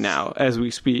meetings right now as we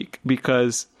speak,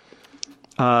 because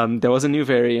There was a new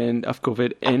variant of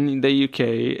COVID in the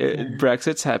UK.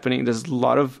 Brexit's happening. There's a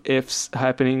lot of ifs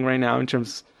happening right now in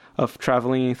terms of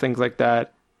traveling and things like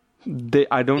that.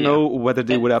 I don't know whether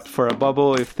they would opt for a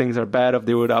bubble if things are bad, if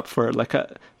they would opt for like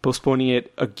postponing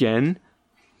it again.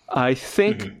 I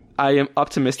think I am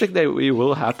optimistic that it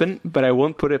will happen, but I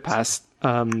won't put it past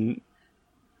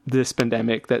this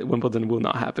pandemic that Wimbledon will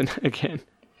not happen again.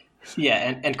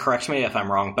 Yeah, and correct me if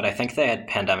I'm wrong, but I think they had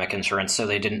pandemic insurance, so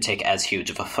they didn't take as huge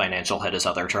of a financial hit as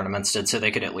other tournaments did, so they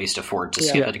could at least afford to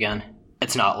skip it again.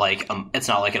 It's not like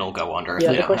it'll go under.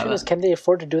 Yeah, the question is, can they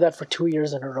afford to do that for 2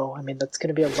 years in a row? I mean, that's going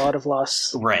to be a lot of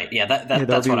loss. Right. Yeah,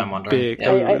 that's what I'm wondering. Big.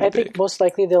 I think most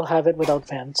likely they'll have it without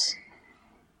fans.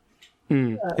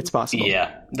 It's possible.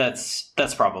 Yeah, that's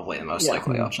probably the most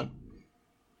likely option.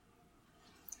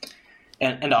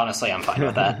 And honestly, I'm fine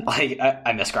with that. Like,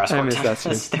 I miss grass court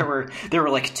tennis. There were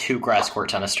like 2 grass court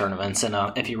tennis tournaments, and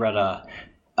if you read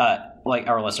like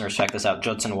our listeners check this out,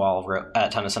 Judson Wall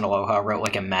at Tennis in Aloha wrote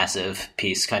like a massive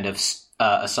piece, kind of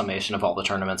a summation of all the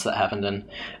tournaments that happened in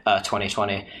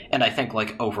 2020. And I think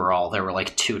like overall there were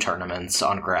like 2 tournaments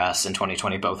on grass in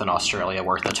 2020, both in Australia,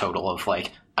 worth a total of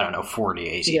like, I don't know,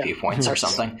 40 ATP points or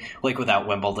something. Like without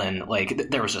Wimbledon, like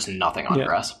there was just nothing on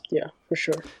grass. Yeah, for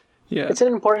sure. Yeah, it's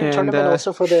an important tournament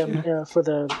also for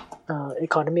the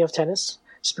economy of tennis,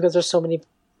 just because there's so many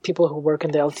people who work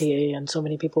in the LTA and so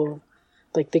many people,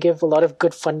 like they give a lot of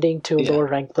good funding to lower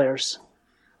ranked players.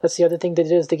 That's the other thing they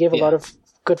did, is they gave a lot of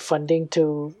good funding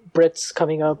to Brits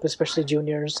coming up, especially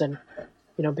juniors, and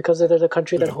because they're the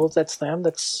country that holds that slam,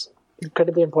 that's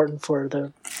incredibly important for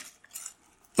the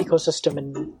ecosystem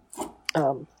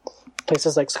in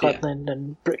places like Scotland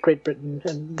and Great Britain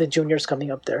and the juniors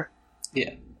coming up there.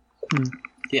 Yeah.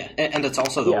 Yeah, and it's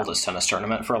also the oldest tennis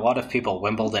tournament. For a lot of people,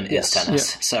 Wimbledon is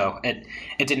tennis, so it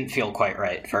didn't feel quite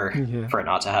right for it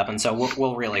not to happen. So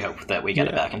we'll really hope that we get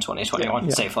it back in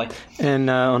 2021 safely. And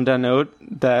on that note,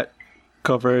 that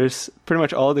covers pretty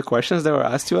much all the questions that were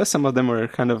asked to us. Some of them were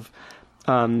kind of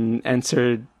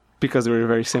answered because they were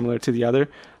very similar to the other.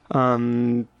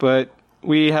 But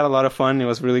we had a lot of fun. It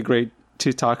was really great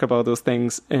to talk about those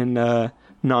things in a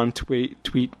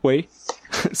non-tweet way.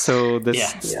 So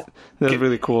this was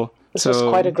really cool. This was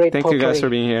quite a great thank potpourri. You guys for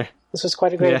being here. This was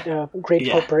quite a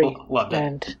great potpourri. Loved it.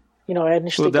 And I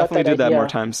initially we'll definitely got that do that idea. more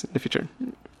times in the future.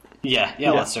 Yeah,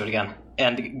 let's do it again.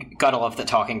 And gotta love that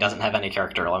talking doesn't have any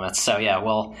character limits. So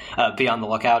we'll be on the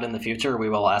lookout in the future. We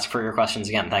will ask for your questions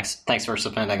again. Thanks for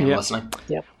submitting and listening.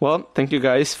 Yep. Well, thank you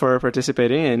guys for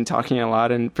participating and talking a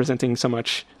lot and presenting so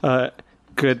much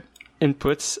good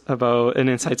inputs about and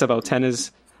insights about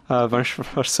tennis.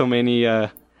 For so many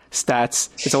stats.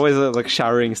 It's always like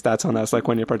showering stats on us, like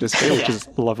when you participate, which is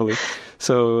lovely.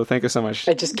 So thank you so much.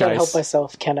 I just can't help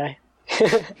myself, can I?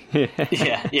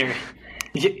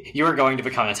 You were going to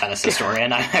become a tennis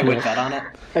historian. I would bet on it.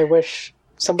 I wish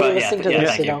somebody listening to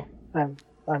this,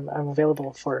 I'm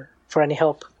available for any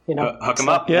help. Hook him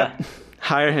up. Yeah,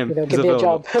 hire him. Give me a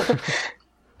job.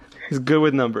 He's good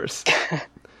with numbers.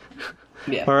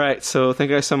 Yeah. All right. So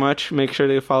thank you guys so much. Make sure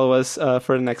to follow us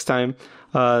for the next time,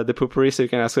 the Poopery, so you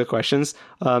can ask the questions.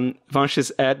 Vansh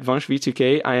is at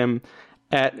VanshV2K. I am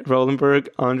at Rolenberg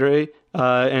Andre,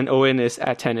 and Owen is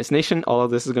at Tennis Nation. All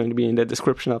of this is going to be in the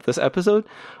description of this episode.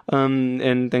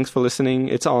 And thanks for listening.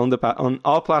 It's all on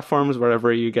all platforms,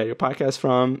 wherever you get your podcast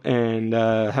from. And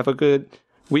have a good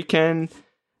weekend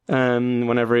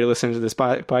whenever you listen to this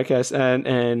podcast,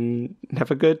 and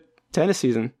have a good tennis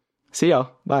season. See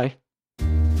y'all. Bye.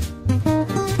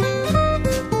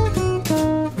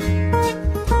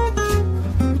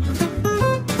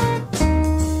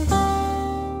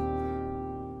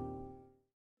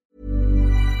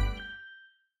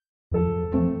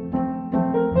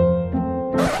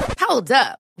 Hold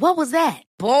up. What was that?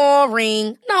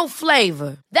 Boring. No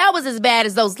flavor. That was as bad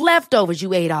as those leftovers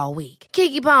you ate all week.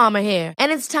 Keke Palmer here. And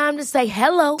it's time to say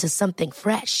hello to something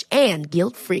fresh and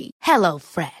guilt-free. Hello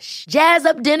Fresh. Jazz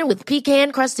up dinner with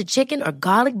pecan-crusted chicken or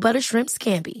garlic butter shrimp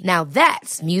scampi. Now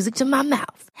that's music to my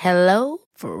mouth. Hello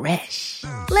Fresh.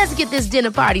 Let's get this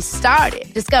dinner party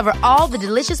started. Discover all the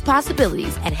delicious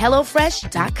possibilities at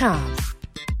HelloFresh.com.